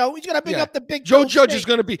down, Joe. He's going to bring up the big Joe toe Judge steak. is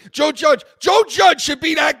going to be Joe Judge. Joe Judge should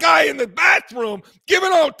be that guy in the bathroom giving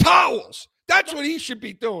out towels. That's what he should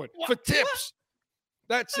be doing for tips.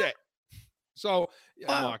 That's it. So,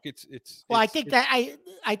 Mark, it's. Well, I think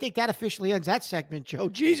that officially ends that segment, Joe.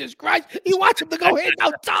 Jesus Christ, you watch him to go hand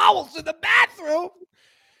out towels in the bathroom.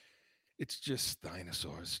 It's just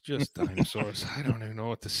dinosaurs. I don't even know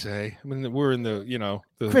what to say. I mean, we're in the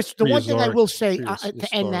Chris, the one thing I will say to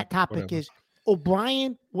prehistoric, end that topic whatever. is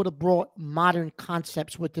O'Brien would have brought modern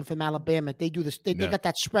concepts with him from Alabama. They do this. They got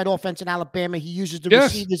that spread offense in Alabama. He uses the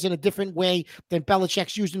receivers in a different way than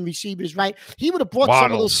Belichick's using receivers, right? He would have brought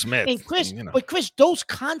some of those. Smith, and Chris, but Chris, those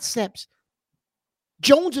concepts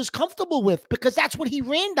Jones is comfortable with because that's what he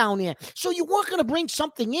ran down there. So you weren't going to bring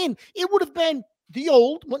something in. It would have been the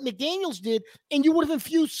old, what McDaniels did, and you would have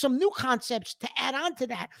infused some new concepts to add on to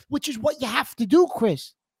that, which is what you have to do,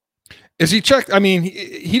 Chris. Is he checked? I mean,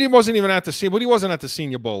 he wasn't even at the but he wasn't at the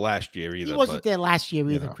Senior Bowl last year either. He wasn't there last year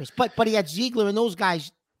either, Chris. But he had Ziegler and those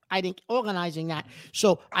guys, I think, organizing that.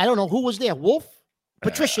 So I don't know who was there. Wolf?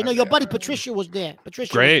 Patricia. No, your buddy Patricia was there.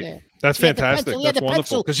 Patricia Great. was there. That's fantastic. That's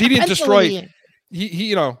wonderful. Because he didn't destroy.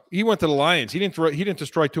 He went to the Lions. He didn't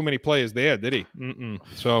destroy too many players there, did he?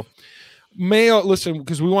 So Mayo, listen,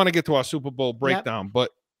 because we want to get to our Super Bowl breakdown,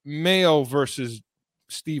 but Mayo versus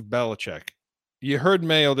Steve Belichick. You heard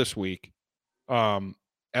Mayo this week.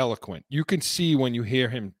 Eloquent. You can see when you hear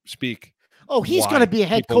him speak. Oh, he's going to be a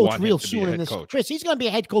head coach real soon in this. Chris, he's going to be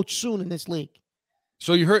a head coach soon in this league.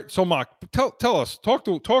 So you heard. So Mark, tell us. Talk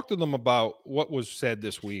to them about what was said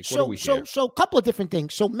this week. What do we hear? So a couple of different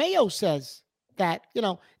things. So Mayo says that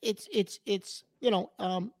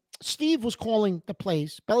Steve was calling the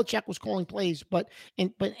plays. Belichick was calling plays, but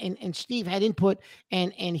Steve had input,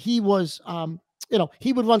 and he was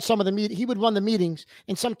he would run some of the he would run the meetings,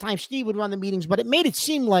 and sometimes Steve would run the meetings. But it made it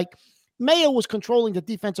seem like Mayo was controlling the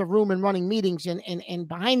defensive room and running meetings, and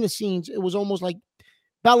behind the scenes, it was almost like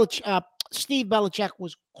Steve Belichick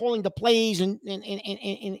was calling the plays and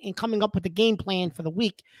coming up with the game plan for the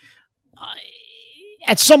week.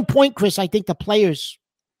 At some point, Chris, I think the players,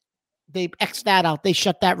 they X'd that out. They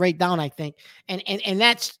shut that right down, I think. And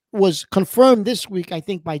that was confirmed this week, I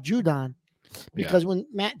think, by Judon. Because when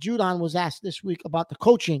Matt Judon was asked this week about the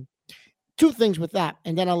coaching, two things with that,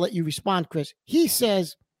 and then I'll let you respond, Chris. He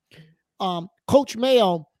says Coach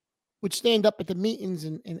Mayo would stand up at the meetings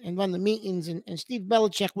and run the meetings, and Steve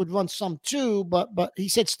Belichick would run some too, but he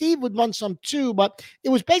said Steve would run some too, but it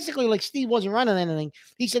was basically like Steve wasn't running anything.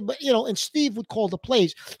 He said, but and Steve would call the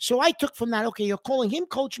plays. So I took from that, okay, you're calling him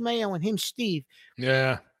Coach Mayo and him Steve.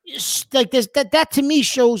 Yeah. It's like this, that to me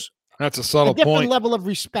shows that's a subtle different level of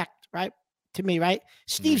respect, right? To me, right?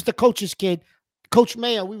 Steve's the coach's kid. Coach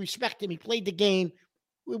Mayo, we respect him. He played the game.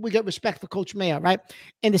 We get respect for Coach Mayo, right?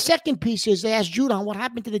 And the second piece is they asked Judon what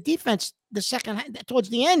happened to the defense towards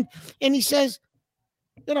the end, and he says,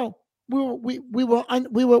 we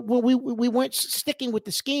weren't sticking with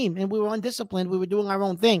the scheme, and we were undisciplined. We were doing our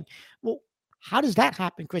own thing. Well, how does that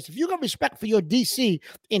happen, Chris? If you got respect for your DC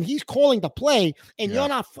and he's calling the play, and you're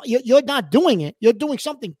not doing it, you're doing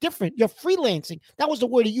something different. You're freelancing. That was the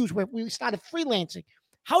word he used where we started freelancing.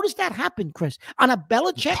 How does that happen, Chris? On a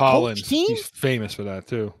Belichick coach team? He's famous for that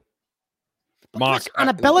too. Mark, Chris, on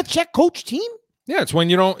a Belichick coach team? Yeah, it's when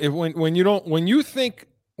you don't when you think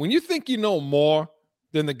you know more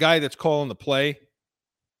than the guy that's calling the play.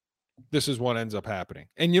 This is what ends up happening.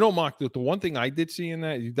 And Mark, the one thing I did see in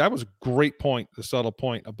that was a great point, the subtle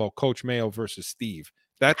point about Coach Mayo versus Steve.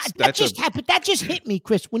 That just hit me,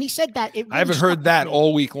 Chris. When he said that, I haven't heard that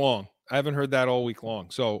all week long.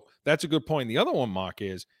 So that's a good point. The other one, Mark,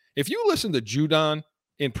 is if you listen to Judon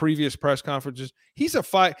in previous press conferences, he's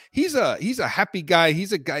a happy guy.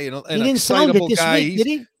 He's a guy, an excitable guy. Did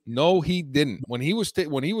he? No, he didn't. When he was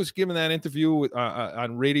giving that interview with,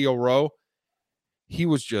 on Radio Row, he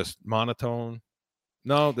was just monotone.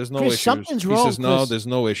 No, there's no Chris, issues. Something's he wrong, says, no, Chris. there's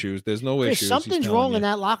no issues. There's no Chris, issues. Something's wrong in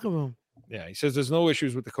that locker room. Yeah, he says there's no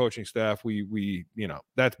issues with the coaching staff. We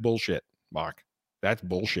that's bullshit, Mark. That's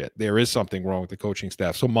bullshit. There is something wrong with the coaching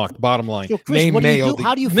staff. So, Mark, bottom line, so Chris, name Mayo.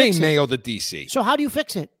 How do you fix it? Mayo the DC. So how do you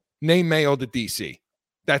fix it? Name Mayo the DC.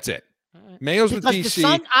 That's it. Mayo's because the DC. The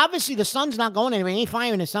son, obviously, the son's not going anywhere. He ain't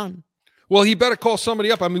firing his son. Well, he better call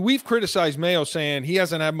somebody up. I mean, we've criticized Mayo saying he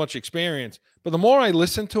hasn't had much experience. But the more I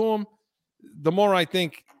listen to him, the more I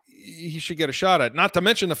think he should get a shot at. Not to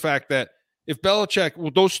mention the fact that if Belichick,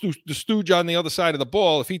 the stooge on the other side of the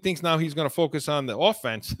ball, if he thinks now he's going to focus on the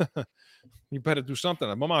offense, you better do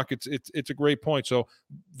something. Mark, it's a great point. So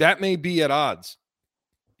that may be at odds,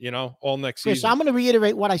 all next season. So I'm going to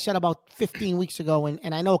reiterate what I said about 15 weeks ago,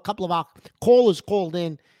 and I know a couple of our callers called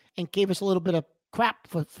in and gave us a little bit of crap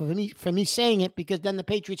for me saying it, because then the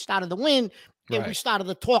Patriots started to win, and we started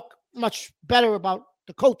to talk much better about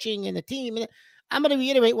the coaching and the team. And I'm going to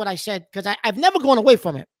reiterate what I said, because I've never gone away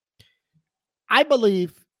from it. I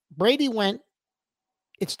believe Brady went,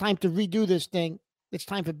 it's time to redo this thing. It's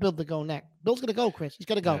time for Bill to go next. Bill's going to go, Chris. He's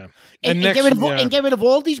going to go. Yeah. And get rid of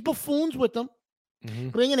all these buffoons with them. Mm-hmm.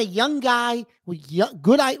 Bring in a young guy with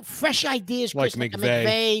fresh ideas, like Chris,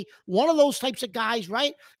 McVay, one of those types of guys,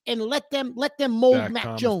 right? And let them mold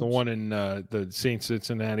Mac Jones, the one in the Saint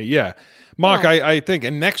Cincinnati. Yeah, Mark, I think,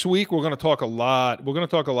 and next week we're going to talk a lot. We're going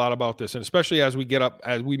to talk a lot about this, and especially as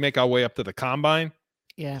we make our way up to the combine.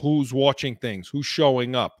 Yeah, who's watching things, who's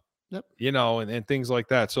showing up, yep. And things like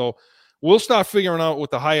that. So we'll start figuring out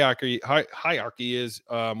what the hierarchy is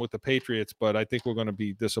with the Patriots, but I think we're going to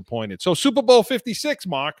be disappointed. So Super Bowl 56,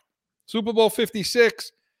 Mark. Super Bowl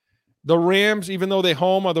 56. The Rams, even though they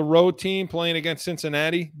home, are the road team playing against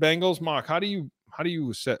Cincinnati Bengals. Mark, what do you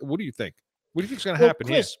think? What do you think is going to happen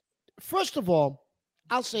Chris, here? First of all,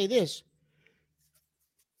 I'll say this.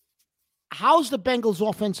 How's the Bengals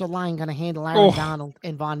offensive line going to handle Aaron Donald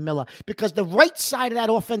and Von Miller? Because the right side of that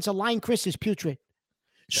offensive line, Chris, is putrid.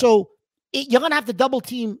 Yeah. So you're going to have to double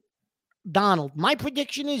team Donald. My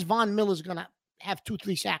prediction is Von Miller's going to have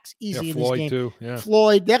 2-3 sacks easy in this game. Too. Yeah.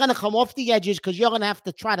 Floyd, they're going to come off the edges because you're going to have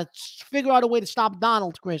to try to figure out a way to stop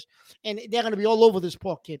Donald, Chris. And they're going to be all over this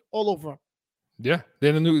poor kid, all over him. Yeah,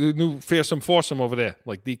 they're the new fearsome foursome over there,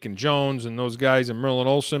 like Deacon Jones and those guys and Merlin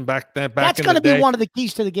Olsen back in the day. That's going to be one of the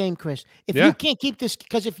keys to the game, Chris. If you can't keep this,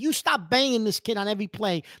 because if you stop banging this kid on every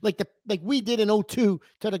play, like we did in 2002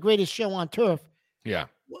 to the greatest show on turf. Yeah.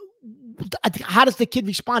 How does the kid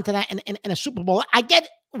respond to that in a Super Bowl? I get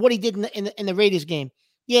what he did in the Raiders game.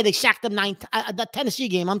 Yeah, they sacked him the Tennessee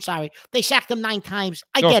game. I'm sorry, they sacked him 9 times.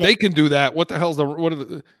 I get it. They can do that. What the hell's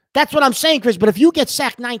That's what I'm saying, Chris. But if you get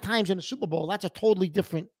sacked 9 times in a Super Bowl, that's a totally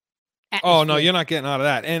different atmosphere. Oh no, you're not getting out of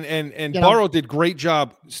that. And Burrow did great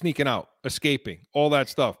job sneaking out, escaping, all that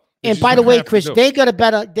stuff. And by the way, Chris, they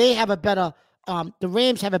have a better. The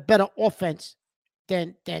Rams have a better offense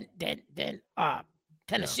than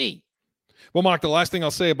Tennessee. Yeah. Well, Mark, the last thing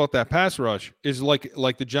I'll say about that pass rush is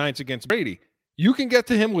like the Giants against Brady. You can get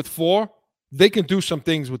to him with 4. They can do some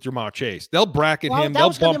things with Jamar Chase. They'll bracket him.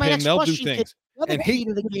 They'll bump him. They'll do things. The key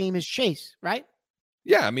to the game is Chase, right?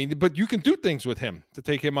 Yeah, I mean, but you can do things with him to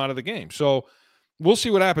take him out of the game. So we'll see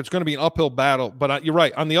what happens. It's going to be an uphill battle. But you're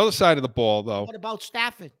right. On the other side of the ball, though. What about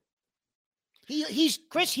Stafford? He's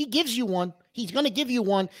Chris. He gives you one. He's going to give you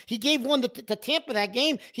one. He gave one to Tampa that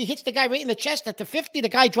game. He hits the guy right in the chest at the 50. The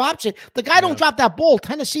guy drops it. The guy don't drop that ball.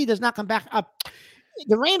 Tennessee does not come back up.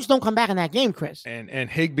 The Rams don't come back in that game, Chris. And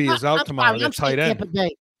Higbee is out tomorrow. That's tight end.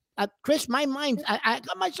 Chris, my mind, I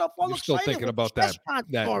got myself all excited. You're still thinking about that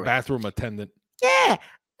bathroom attendant. Yeah.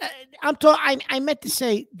 I meant to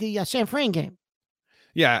say the San Fran game.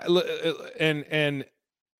 Yeah. And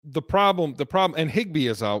the problem, and Higbee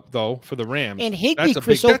is out, though, for the Rams. And Higbee,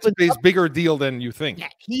 that's a bigger deal than you think. Yeah,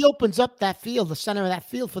 he opens up that field, the center of that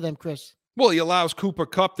field for them, Chris. Well, he allows Cooper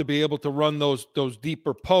Kupp to be able to run those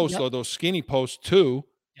deeper posts or those skinny posts too.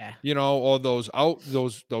 Yeah. Or those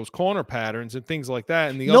corner patterns and things like that.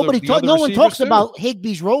 And no one talks about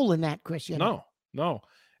Higbee's role in that, Chris. No.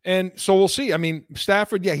 And so we'll see. I mean,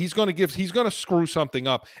 Stafford, yeah, he's going to screw something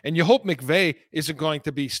up. And you hope McVay isn't going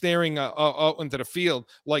to be staring out into the field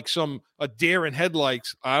like a deer in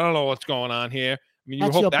headlights. I don't know what's going on here. I mean,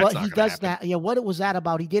 you hope that's not he does that. Yeah, what was that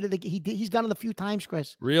about? He did it. He's done it a few times,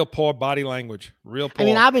 Chris. Real poor body language. Real poor. I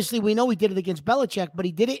mean, obviously, we know he did it against Belichick, but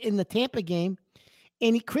he did it in the Tampa game.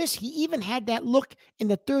 And he even had that look in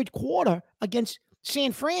the third quarter against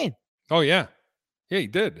San Fran. Oh, yeah. Yeah, he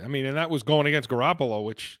did. I mean, and that was going against Garoppolo,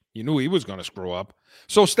 which you knew he was going to screw up.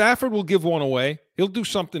 So Stafford will give one away. He'll do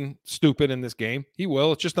something stupid in this game. He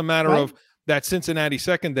will. It's just a matter of that Cincinnati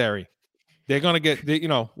secondary. They're going to get,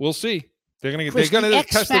 we'll see. They're going to get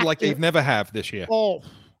tested like they've never have this year. The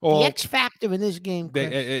X factor in this game.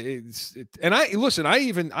 I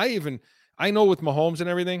know with Mahomes and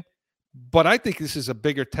everything, but I think this is a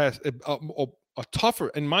bigger test, a tougher,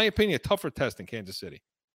 in my opinion, a tougher test in Kansas City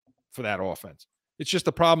for that offense. It's just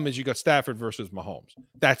the problem is you got Stafford versus Mahomes.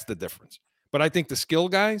 That's the difference. But I think the skill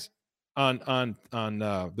guys on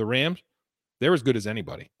the Rams, they're as good as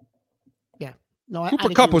anybody. Yeah. No, Cooper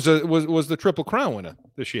Kupp was the Triple Crown winner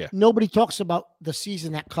this year. Nobody talks about the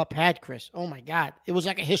season that Kupp had, Chris. Oh my God, it was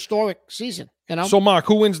like a historic season. So, Mark,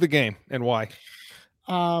 who wins the game and why?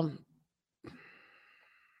 I'm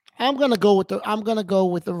gonna go with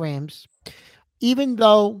the Rams, even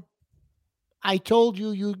though I told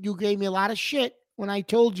you gave me a lot of shit when I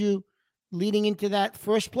told you leading into that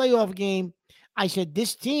first playoff game. I said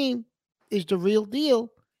this team is the real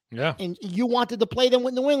deal. Yeah. And you wanted to play them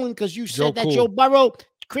with New England because you said Joe Burrow,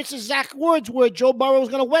 Chris's exact words were Joe Burrow was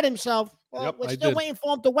going to wet himself. Well, we're still waiting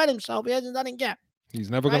for him to wet himself. He hasn't done it yet.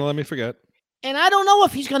 He's never going to let me forget. And I don't know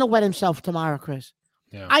if he's going to wet himself tomorrow, Chris.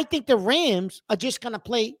 Yeah. I think the Rams are just going to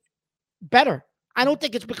play better. I don't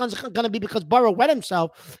think it's going to be because Burrow wet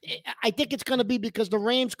himself. I think it's going to be because the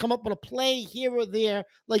Rams come up with a play here or there,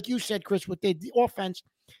 like you said, Chris, with the offense.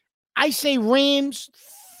 I say Rams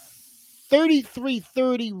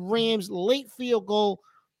 33-30 Rams, late field goal,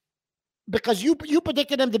 because you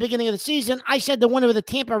predicted them at the beginning of the season. I said the winner of the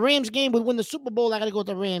Tampa Rams game would win the Super Bowl. I got to go with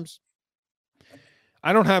the Rams.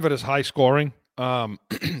 I don't have it as high scoring,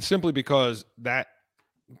 simply because I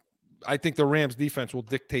think the Rams defense will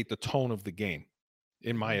dictate the tone of the game,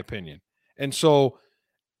 in my opinion. And so,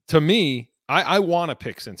 to me, I want to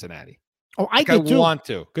pick Cincinnati. Oh, I do too. I want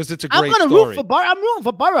to, because it's a great story. I'm rooting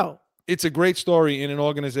for Burrow. It's a great story in an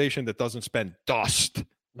organization that doesn't spend dust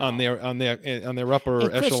on their upper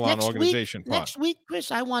Chris, echelon organization. Next week,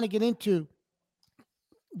 Chris, I want to get into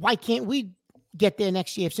why can't we get there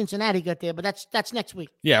next year if Cincinnati got there, but that's next week.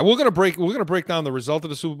 Yeah, we're gonna break down the result of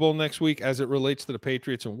the Super Bowl next week as it relates to the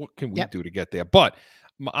Patriots and what can we do to get there. But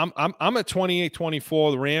I'm at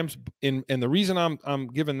 28-24 the Rams, and the reason I'm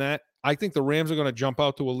giving that, I think the Rams are going to jump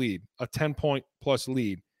out to a lead, a 10-point plus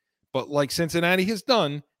lead. But like Cincinnati has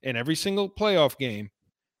done in every single playoff game,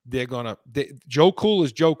 Joe Cool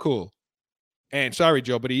is Joe Cool. And sorry,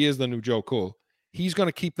 Joe, but he is the new Joe Cool. He's going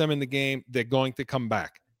to keep them in the game. They're going to come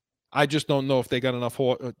back. I just don't know if they got enough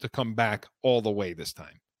to come back all the way this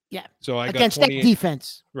time. Yeah. So I against got that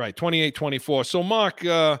defense. Right, 28-24. So Mark,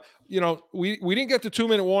 we didn't get the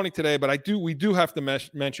 2-minute warning today, but we do have to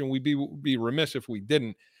mention, we'd be remiss if we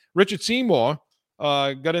didn't. Richard Seymour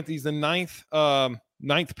he's the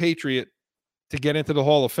ninth Patriot to get into the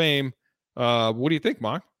Hall of Fame. What do you think,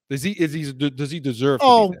 Mark? Does he deserve?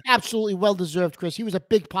 Oh, absolutely well deserved, Chris. He was a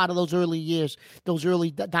big part of those early years, those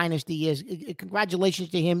early dynasty years. Congratulations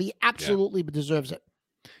to him. He absolutely deserves it.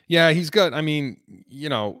 Yeah, he's got. I mean,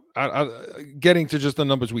 getting to just the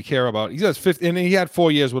numbers we care about. He has 50, and he had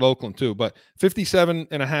 4 years with Oakland too. But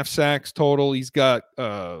 57.5 sacks total. He's got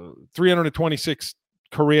 326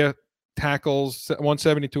 career tackles,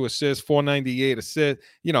 172 assists, 498 assists,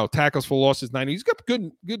 tackles for losses, 90. He's got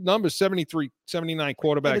good numbers, 73, 79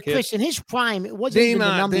 quarterback hits. Chris, in his prime, it wasn't even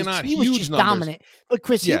the numbers. He was just dominant. But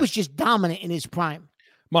Chris, he was just dominant in his prime.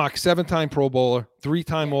 Mark, 7-time Pro Bowler,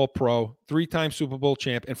 3-time All-Pro, 3-time Super Bowl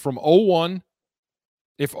champ, and from 01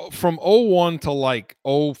 to like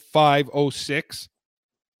 05, 06,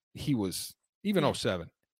 he was, even 07,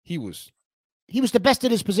 he was the best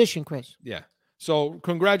at his position, Chris. Yeah. So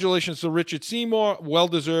congratulations to Richard Seymour.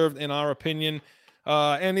 Well-deserved in our opinion.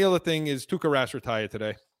 And the other thing is Tuukka Rask retired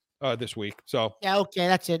today, this week. So yeah, okay,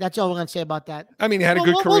 that's it. That's all we're going to say about that. I mean, he had a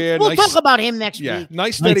good career. We'll talk about him next week.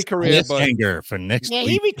 Nice steady career. But anger for next week.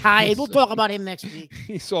 He retired. We'll talk about him next week.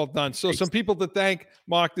 He's all done. So some people to thank,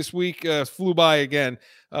 Mark, this week flew by again.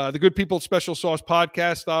 The Good People Special Sauce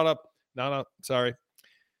Podcast startup. No, sorry.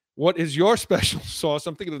 What is your special sauce?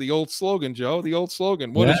 I'm thinking of the old slogan, Joe. The old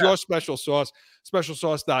slogan. What is your special sauce?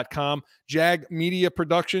 SpecialSauce.com. Jag Media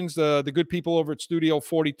Productions, the good people over at Studio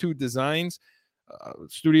 42 Designs.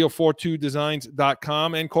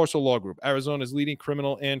 Studio42designs.com, and Corso Law Group, Arizona's leading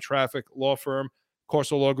criminal and traffic law firm.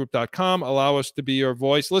 CorsoLawGroup.com. Allow us to be your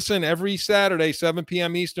voice. Listen, every Saturday, 7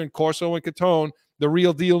 p.m. Eastern, Corso and Catone, the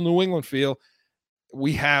real deal New England feel.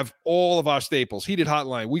 We have all of our staples, Heated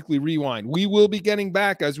Hotline, Weekly Rewind. We will be getting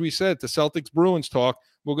back, as we said, to Celtics Bruins talk.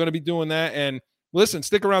 We're going to be doing that. And listen,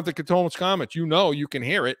 stick around to Catone's comments. You know you can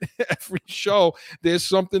hear it. Every show, there's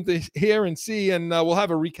something to hear and see. And we'll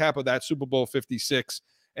have a recap of that Super Bowl 56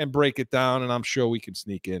 and break it down. And I'm sure we can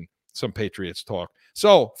sneak in some Patriots talk.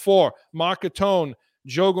 So for Mark Catone,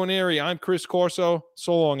 Joe Guarnieri, I'm Chris Corso.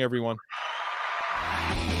 So long, everyone.